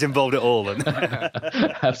human players involved at all.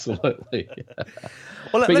 Absolutely.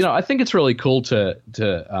 Well, but I think it's really cool to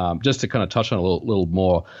just to kind of touch on a little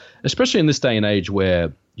more, especially in this day and age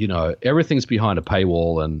where everything's behind a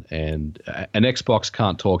paywall, and an Xbox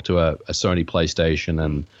can't talk to a Sony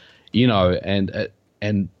PlayStation,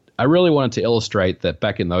 and I really wanted to illustrate that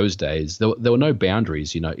back in those days there were no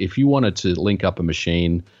boundaries. If you wanted to link up a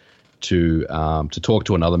machine to talk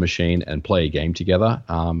to another machine and play a game together,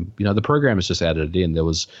 the programmers just added it in. There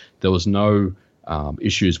was no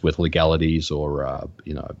issues with legalities or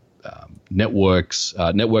network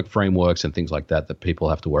frameworks and things like that people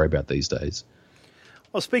have to worry about these days.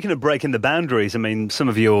 Well, speaking of breaking the boundaries, I mean, some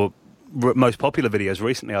of your most popular videos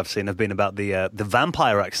recently I've seen have been about the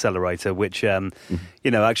Vampire Accelerator, which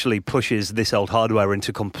actually pushes this old hardware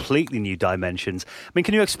into completely new dimensions. I mean,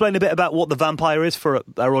 can you explain a bit about what the Vampire is for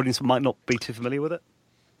our audience who might not be too familiar with it?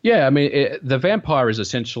 Yeah, I mean, the Vampire is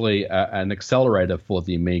essentially an accelerator for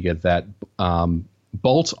the Amiga that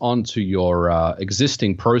bolts onto your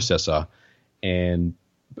existing processor and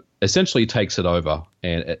essentially takes it over,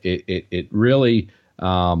 and it really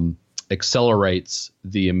accelerates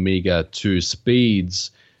the Amiga to speeds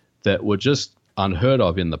that were just unheard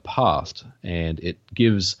of in the past, and it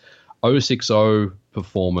gives 060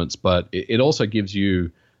 performance, but it also gives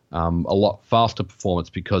you a lot faster performance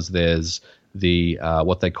because there's the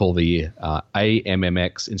what they call the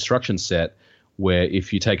AMMX instruction set, where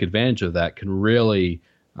if you take advantage of that, can really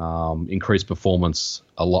increase performance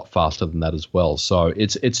a lot faster than that as well. So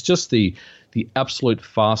it's just the absolute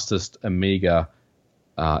fastest Amiga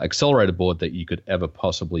accelerator board that you could ever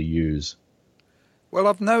possibly use. Well,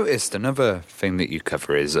 I've noticed another thing that you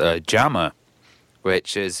cover is Jammer,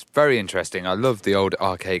 which is very interesting. I love the old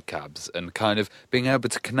arcade cabs and kind of being able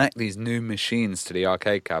to connect these new machines to the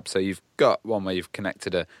arcade cab. So you've got one where you've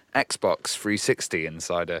connected a Xbox 360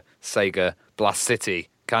 inside a Sega Blast City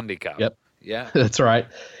candy cab. Yep. Yeah. That's right.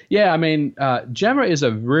 Yeah, I mean, Jammer is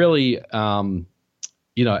a really, and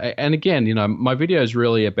again, my video is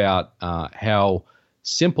really about how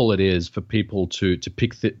simple it is for people to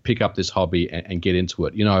pick up this hobby and get into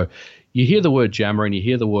it. You hear the word Jammer and you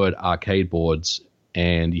hear the word arcade boards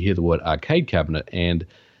and you hear the word arcade cabinet, and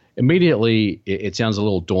immediately it sounds a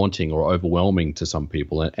little daunting or overwhelming to some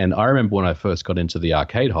people. And I remember when I first got into the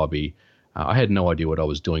arcade hobby, I had no idea what I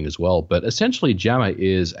was doing as well. But essentially, Jammer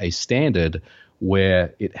is a standard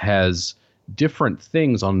where it has different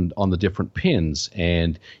things on the different pins,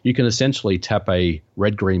 and you can essentially tap a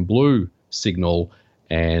red, green, blue signal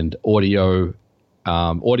and audio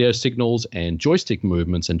signals and joystick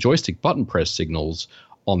movements and joystick button press signals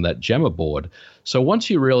on that Jammer board. So once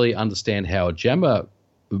you really understand how a Jammer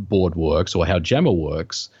board works or how Jammer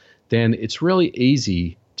works, then it's really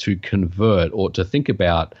easy to convert or to think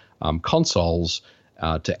about consoles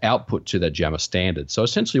to output to that Jammer standard. So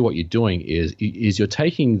essentially what you're doing is you're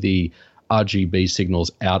taking the RGB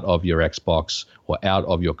signals out of your Xbox or out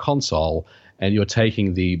of your console, and you're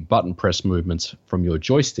taking the button press movements from your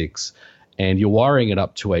joysticks, and you're wiring it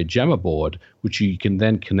up to a Jammer board, which you can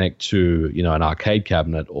then connect to, an arcade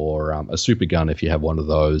cabinet or a Super Gun if you have one of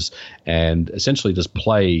those, and essentially just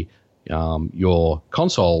play your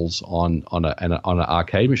consoles on an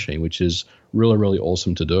arcade machine, which is really, really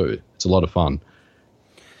awesome to do. It's a lot of fun.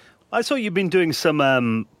 I saw you've been doing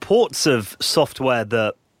some ports of software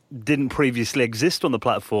that didn't previously exist on the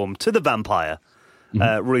platform to the Vampire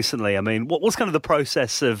recently. I mean, what's kind of the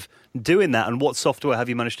process of doing that, and what software have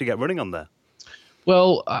you managed to get running on there?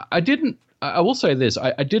 Well, I will say this.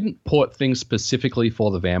 I didn't port things specifically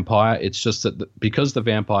for the Vampire. It's just that because the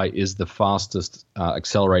Vampire is the fastest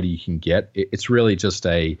accelerator you can get, it's really just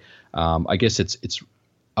I guess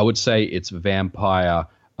I would say it's Vampire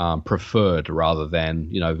preferred rather than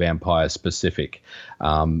Vampire specific.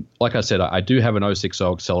 Like I said, I do have an 060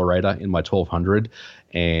 accelerator in my 1200,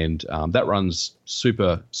 and that runs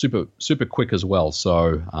super quick as well.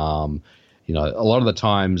 So a lot of the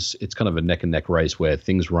times it's kind of a neck and neck race where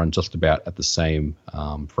things run just about at the same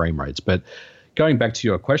frame rates. But going back to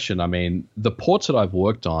your question, I mean, the ports that I've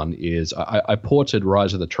worked on is I ported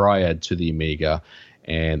Rise of the Triad to the Amiga,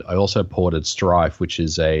 and I also ported Strife, which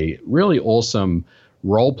is a really awesome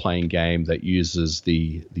role-playing game that uses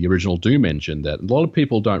the original Doom engine that a lot of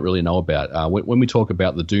people don't really know about. When we talk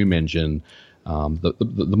about the Doom engine,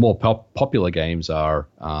 the more popular games are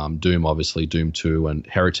Doom, obviously, Doom 2 and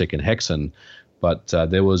Heretic and Hexen. But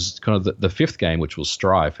there was kind of the fifth game, which was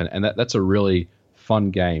Strife, and that's a really fun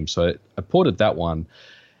game. So I ported that one.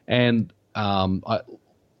 And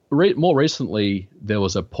more recently, there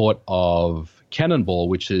was a port of Cannonball,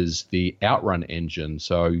 which is the Outrun engine.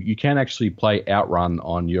 So you can actually play Outrun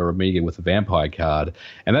on your Amiga with a Vampire card.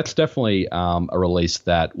 And that's definitely a release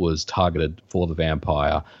that was targeted for the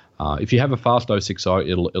Vampire. If you have a fast 060,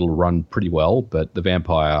 it'll run pretty well, but the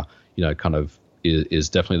Vampire, kind of is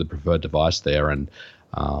definitely the preferred device there. And,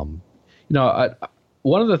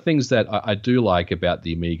 one of the things that I do like about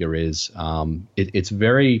the Amiga is it's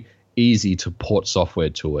very easy to port software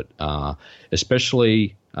to it,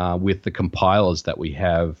 especially with the compilers that we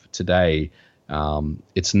have today.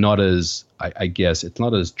 It's not as, I guess, it's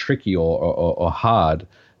not as tricky or hard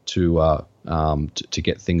to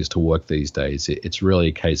get things to work these days. It's really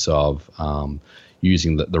a case of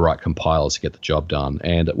using the right compilers to get the job done.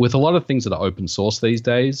 And with a lot of things that are open source these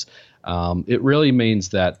days, it really means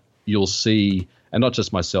that you'll see, and not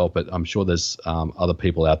just myself, but I'm sure there's other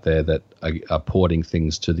people out there that are porting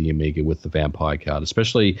things to the Amiga with the Vampire card,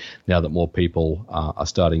 especially now that more people are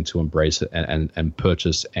starting to embrace it and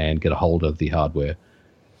purchase and get a hold of the hardware.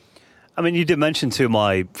 I mean, you did mention two of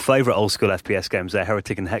my favourite old-school FPS games there,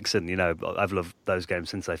 Heretic and Hexen. I've loved those games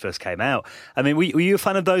since they first came out. I mean, were you a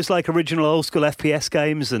fan of those, like, original old-school FPS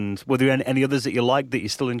games? And were there any others that you liked that you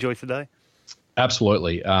still enjoy today?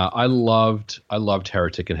 Absolutely. I loved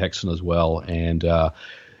Heretic and Hexen as well. And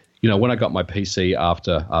when I got my PC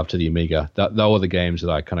after the Amiga, they were the games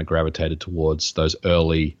that I kind of gravitated towards, those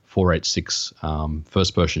early 486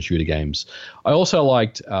 first-person shooter games. I also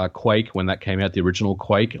liked Quake when that came out, the original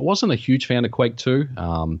Quake. I wasn't a huge fan of Quake 2.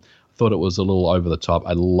 I thought it was a little over the top.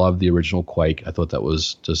 I loved the original Quake. I thought that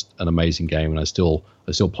was just an amazing game, and I still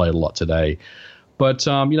play it a lot today. But,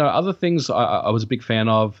 other things I was a big fan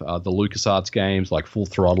of, the LucasArts games like Full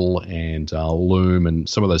Throttle and Loom and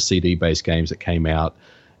some of those CD-based games that came out.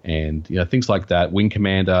 And things like that, Wing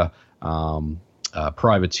Commander,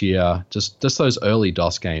 Privateer, just those early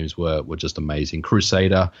DOS games were just amazing.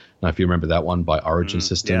 Crusader, now if you remember that one by Origin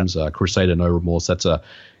Systems, yeah. Crusader No Remorse. That's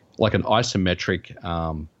like an isometric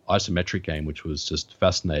game, which was just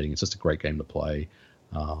fascinating. It's just a great game to play.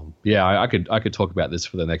 I could talk about this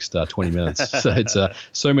for the next 20 minutes. So it's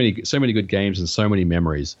so many good games and so many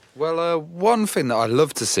memories. Well, one thing that I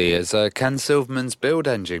love to see is Ken Silverman's build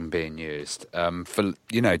engine being used for Duke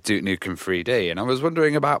Nukem 3D, and I was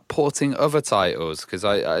wondering about porting other titles because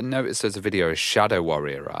I noticed there's a video of Shadow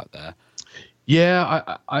Warrior out there.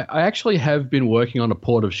 Yeah, I actually have been working on a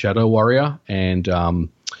port of Shadow Warrior, and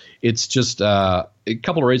it's just a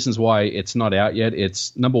couple of reasons why it's not out yet.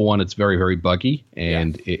 It's number one, it's very, very buggy,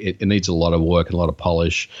 and it needs a lot of work and a lot of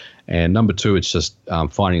polish. And number two, it's just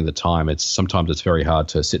finding the time. Sometimes it's very hard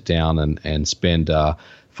to sit down and spend 5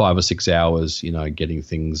 or 6 hours, getting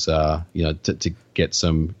things, to get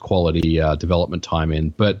some quality development time in.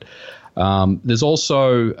 But there's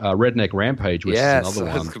also Redneck Rampage, which is another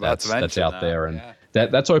one that's out there, and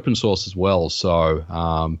that's open source as well.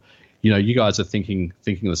 So. You guys are thinking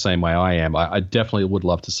the same way I am. I definitely would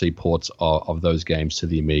love to see ports of those games to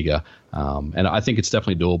the Amiga, and I think it's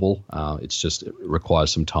definitely doable. It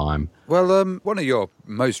requires some time. Well, one of your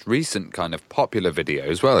most recent kind of popular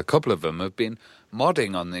videos, well, a couple of them have been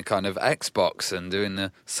modding on the kind of Xbox and doing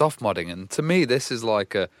the soft modding, and to me, this is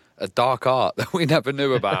like a dark art that we never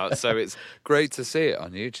knew about. So it's great to see it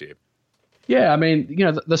on YouTube. Yeah, I mean,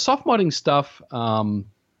 the soft modding stuff.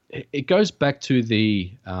 It goes back to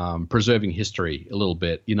the preserving history a little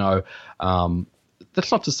bit.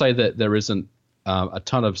 That's not to say that there isn't a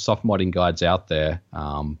ton of soft modding guides out there,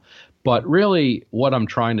 but really what I'm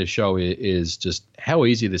trying to show is just how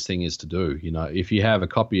easy this thing is to do. If you have a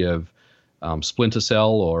copy of Splinter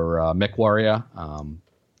Cell or MechWarrior,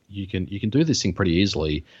 you can do this thing pretty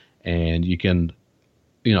easily, and you can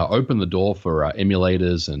open the door for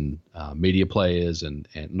emulators and media players and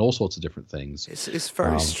all sorts of different things. It's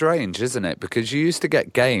very strange, isn't it? Because you used to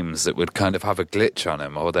get games that would kind of have a glitch on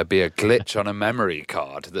them, or there'd be a glitch on a memory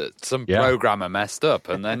card that some programmer messed up,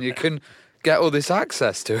 and then you can get all this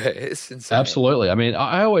access to it. It's insane. Absolutely. I mean,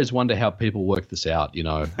 I always wonder how people work this out,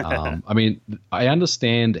 I mean, I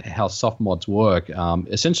understand how soft mods work.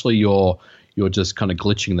 Essentially, you're just kind of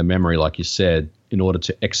glitching the memory, like you said, in order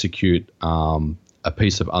to execute a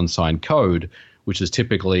piece of unsigned code, which is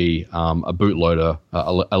typically a bootloader,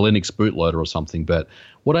 a Linux bootloader or something. But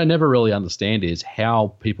what I never really understand is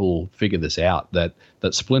how people figure this out, that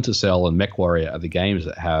Splinter Cell and MechWarrior are the games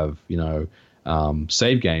that have,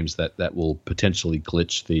 save games that will potentially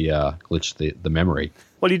glitch the memory.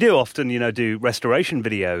 Well, you do often, do restoration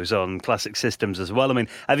videos on classic systems as well. I mean,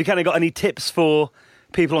 have you kind of got any tips for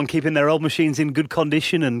people on keeping their old machines in good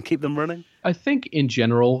condition and keep them running? I think in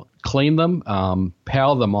general, clean them,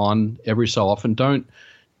 power them on every so often.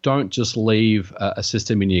 Don't just leave a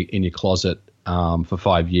system in your closet for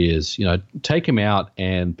 5 years. Take them out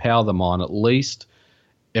and power them on at least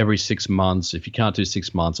every 6 months. If you can't do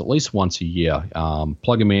 6 months, at least once a year.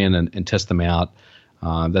 Plug them in and test them out.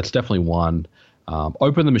 That's definitely one.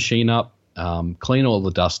 Open the machine up, clean all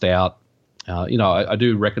the dust out. I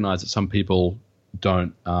do recognize that some people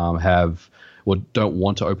don't have or don't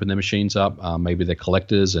want to open their machines up. Maybe they're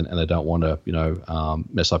collectors and they don't want to,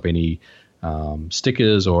 mess up any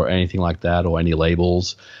stickers or anything like that or any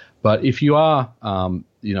labels. But if you are, a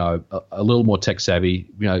little more tech savvy,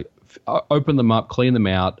 open them up, clean them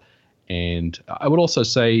out. And I would also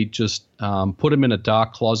say just put them in a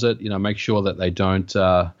dark closet, make sure that they don't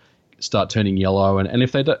start turning yellow. And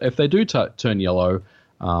if they do turn yellow,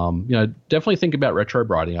 definitely think about retro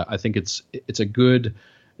brighting. I think it's a good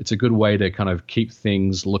way to kind of keep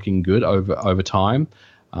things looking good over time.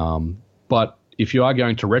 But if you are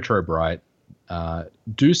going to retro bright,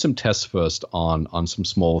 do some tests first on some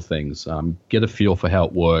small things. Get a feel for how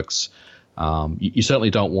it works. You certainly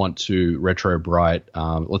don't want to retro bright,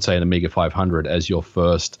 let's say an Amiga 500 as your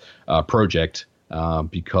first project,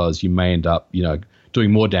 because you may end up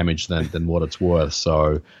doing more damage than what it's worth.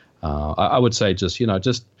 So I would say just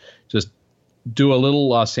do a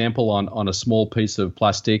little sample on a small piece of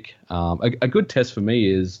plastic. A good test for me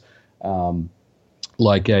is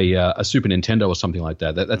like a Super Nintendo or something like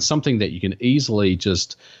that. That's something that you can easily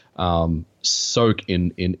just soak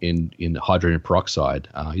in hydrogen peroxide.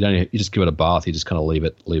 You just give it a bath. You just kind of leave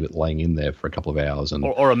it laying in there for a couple of hours, and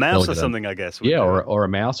or a mouse or something, I guess. Yeah, or a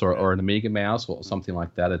mouse or an Amiga mouse or something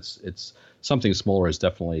like that. It's something smaller is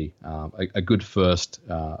definitely a good first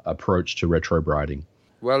approach to retrobriding.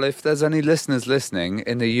 Well, if there's any listeners listening,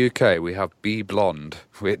 in the UK we have Be Blonde,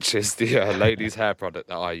 which is the ladies' hair product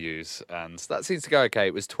that I use, and that seems to go okay.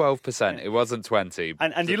 It was 12%, it wasn't 20%.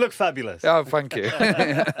 And you look fabulous. Oh, thank you.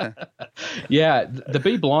 Yeah, the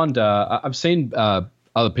Be Blonde, I've seen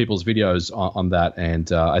other people's videos on that,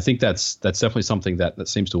 and I think that's definitely something that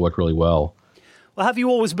seems to work really well. Well, have you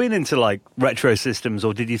always been into like retro systems,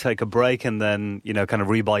 or did you take a break and then, kind of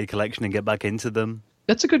rebuy your collection and get back into them?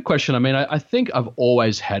 That's a good question. I mean, I think I've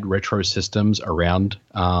always had retro systems around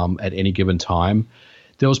at any given time.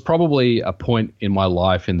 There was probably a point in my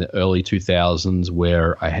life in the early 2000s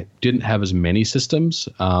where I didn't have as many systems.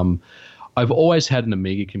 I've always had an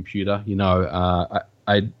Amiga computer.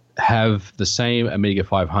 I have the same Amiga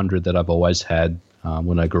 500 that I've always had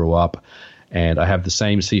when I grew up, and I have the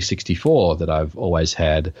same C64 that I've always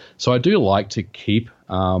had. So I do like to keep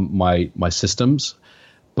my systems.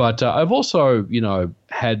 But I've also,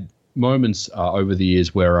 had moments over the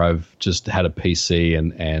years where I've just had a PC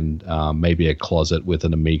and maybe a closet with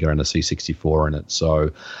an Amiga and a C64 in it. So,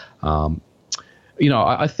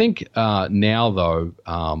 I think now though,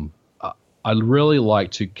 I really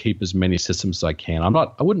like to keep as many systems as I can.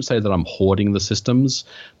 I wouldn't say that I'm hoarding the systems,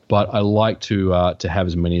 but I like to have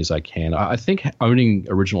as many as I can. I think owning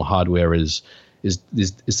original hardware is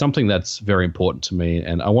something that's very important to me,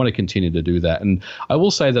 and I want to continue to do that. And I will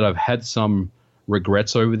say that I've had some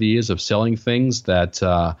regrets over the years of selling things that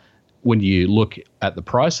when you look at the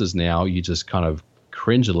prices now, you just kind of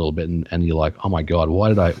cringe a little bit, and you're like, oh my God, why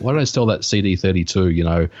did I sell that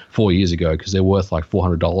CD32, 4 years ago? Because they're worth like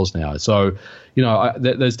 $400 now. So,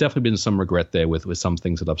 there's definitely been some regret there with some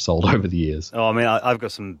things that I've sold over the years. Oh, I mean, I've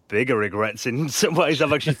got some bigger regrets in some ways.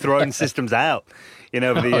 I've actually thrown systems out,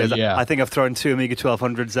 over the years. Yeah. I think I've thrown 2 Amiga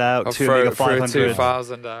 1200s out, two Amiga 500s.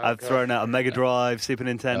 2000 out. I've thrown out a Mega Drive, Super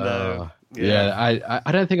Nintendo.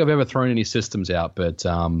 I don't think I've ever thrown any systems out, but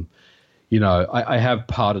I have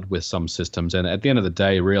parted with some systems, and at the end of the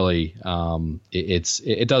day, really,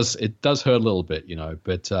 it does hurt a little bit,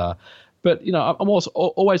 but I'm also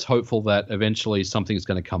always hopeful that eventually something's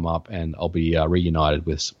going to come up, and I'll be reunited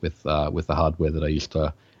with the hardware that I used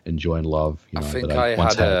to enjoy and love. I think I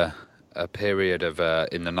had a period of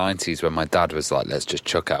in the 90s when my dad was like, let's just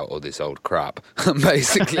chuck out all this old crap, and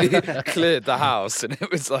basically cleared the house, and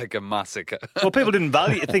it was like a massacre. Well, people didn't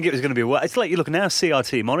think it was going to be it's like, you look now,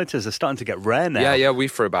 CRT monitors are starting to get rare now. Yeah, we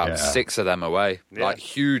threw about 6 of them away, like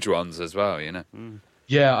huge ones as well,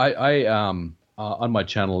 Yeah, I on my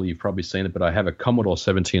channel, you've probably seen it, but I have a Commodore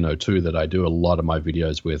 1702 that I do a lot of my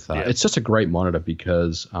videos with. It's just a great monitor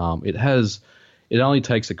because it only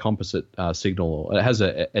takes a composite signal. It has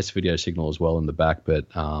a S-video signal as well in the back, but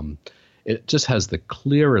it just has the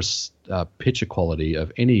clearest picture quality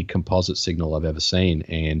of any composite signal I've ever seen.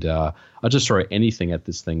 And I just throw anything at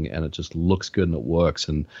this thing, and it just looks good and it works.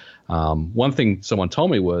 And one thing someone told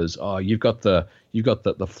me was, "Oh, you've got the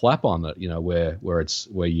flap on it, where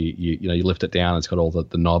you lift it down. It's got all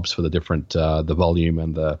the knobs for the different the volume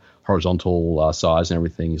and the horizontal size and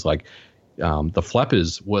everything." He's like, the flap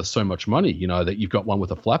is worth so much money, that you've got one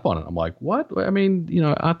with a flap on it. I'm like, what? I mean,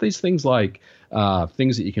 aren't these things like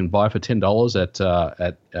things that you can buy for $10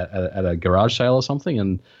 at a garage sale or something?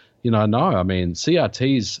 And no, I mean,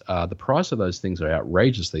 CRTs, the price of those things are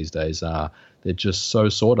outrageous these days. They're just so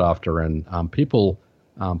sought after, and people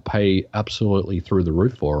pay absolutely through the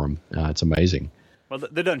roof for them. It's amazing. Well,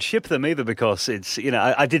 they don't ship them either because it's,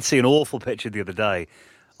 I did see an awful picture the other day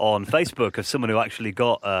on Facebook of someone who actually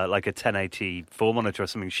got like a 1084 monitor or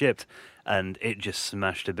something shipped, and it just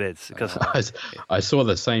smashed to bits. Because I saw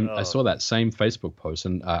the same. I saw that same Facebook post,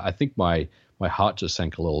 and I think my heart just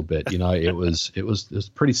sank a little bit. It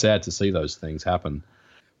was pretty sad to see those things happen.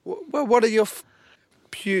 Well, what are your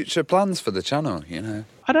future plans for the channel?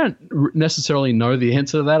 I don't necessarily know the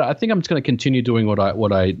answer to that. I think I'm just going to continue doing what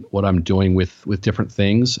I'm doing with different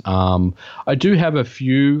things. I do have a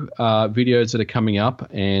few videos that are coming up,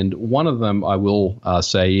 and one of them I will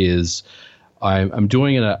say is I'm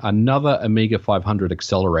doing another Amiga 500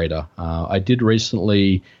 accelerator. I did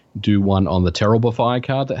recently do one on the Terrible Fire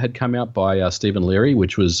card that had come out by Stephen Leary,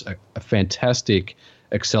 which was a fantastic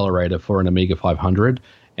accelerator for an Amiga 500.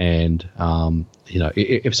 And,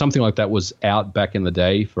 if something like that was out back in the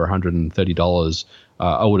day for $130,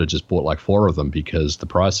 I would have just bought like 4 of them because the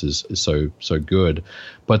price is so good.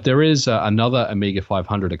 But there is another Amiga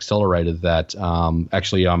 500 accelerator that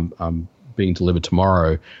actually I'm being delivered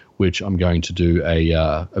tomorrow, which I'm going to do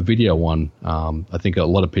a video on. I think a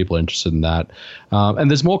lot of people are interested in that. And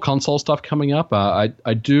there's more console stuff coming up.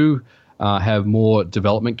 I do have more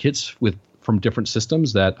development kits from different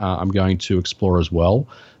systems that I'm going to explore as well.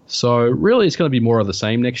 So really, it's going to be more of the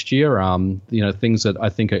same next year. Things that I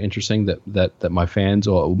think are interesting that my fans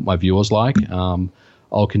or my viewers like,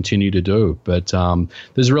 I'll continue to do. But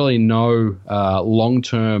there's really no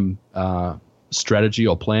long-term strategy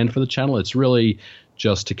or plan for the channel. It's really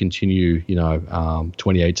just to continue,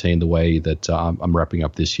 2018 the way that I'm wrapping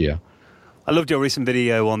up this year. I loved your recent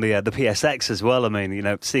video on the PSX as well. I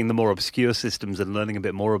mean, seeing the more obscure systems and learning a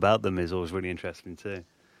bit more about them is always really interesting too.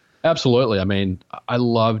 Absolutely. I mean, I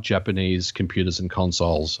love Japanese computers and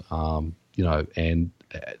consoles, and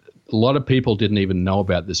a lot of people didn't even know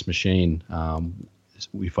about this machine.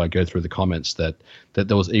 If I go through the comments that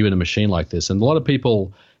there was even a machine like this, and a lot of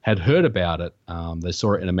people had heard about it. They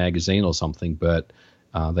saw it in a magazine or something, but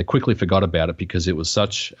they quickly forgot about it because it was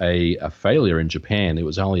such a failure in Japan. It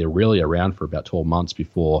was only really around for about 12 months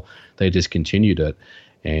before they discontinued it.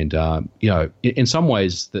 And, in some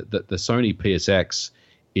ways, the Sony PSX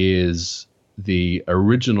is the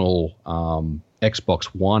original Xbox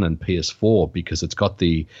One and PS4 because it's got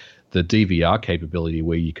the DVR capability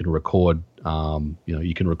where you can record, and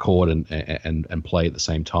play at the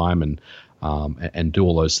same time and do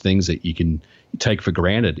all those things that you can take for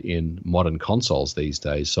granted in modern consoles these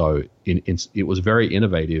days. So it was very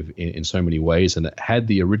innovative in so many ways, and it had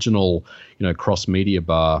the original, cross media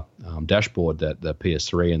bar dashboard that the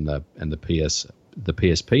PS3 and the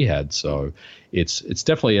PSP had. So it's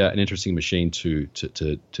definitely an interesting machine to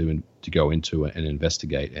go into and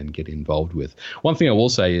investigate and get involved with. One thing I will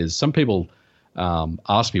say is some people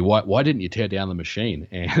ask me why didn't you tear down the machine,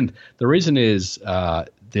 and the reason is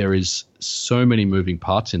there is so many moving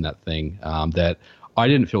parts in that thing that I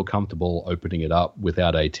didn't feel comfortable opening it up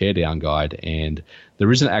without a teardown guide, and there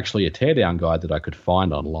isn't actually a teardown guide that I could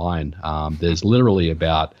find online. There's literally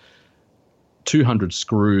about 200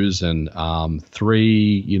 screws and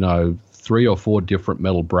three or four different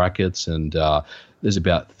metal brackets, and there's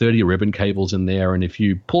about 30 ribbon cables in there, and if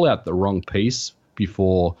you pull out the wrong piece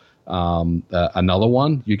before another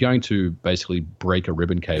one, you're going to basically break a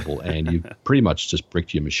ribbon cable, and you pretty much just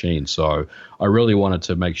bricked your machine. So I really wanted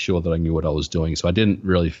to make sure that I knew what I was doing. So I didn't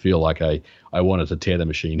really feel like I wanted to tear the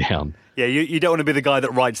machine down. Yeah, you don't want to be the guy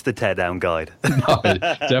that writes the teardown guide. No,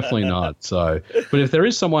 definitely not. So, but if there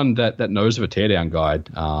is someone that knows of a teardown guide,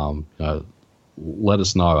 let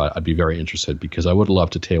us know. I'd be very interested because I would love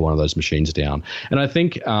to tear one of those machines down. And I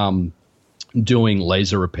think doing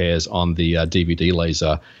laser repairs on the DVD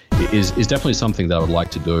laser is definitely something that I would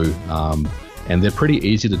like to do. And they're pretty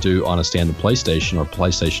easy to do on a standard PlayStation or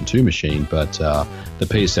PlayStation 2 machine, but the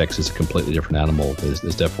PSX is a completely different animal. There's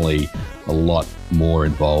definitely a lot more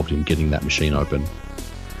involved in getting that machine open.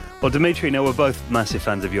 Well, Dimitri, we're both massive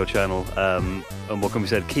fans of your channel, and what can we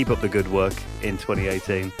say? Keep up the good work in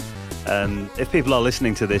 2018. And if people are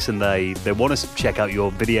listening to this and they want to check out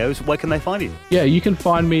your videos, where can they find you? Yeah, you can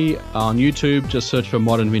find me on YouTube. Just search for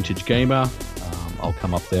Modern Vintage Gamer. I'll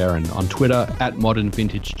come up there, and on Twitter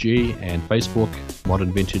 @ModernVintageG, and Facebook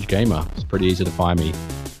Modern Vintage Gamer. It's pretty easy to find me.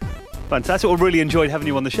 Fantastic. Well, really enjoyed having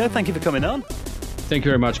you on the show. Thank you for coming on. Thank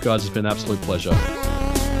you very much, guys. It's been an absolute pleasure.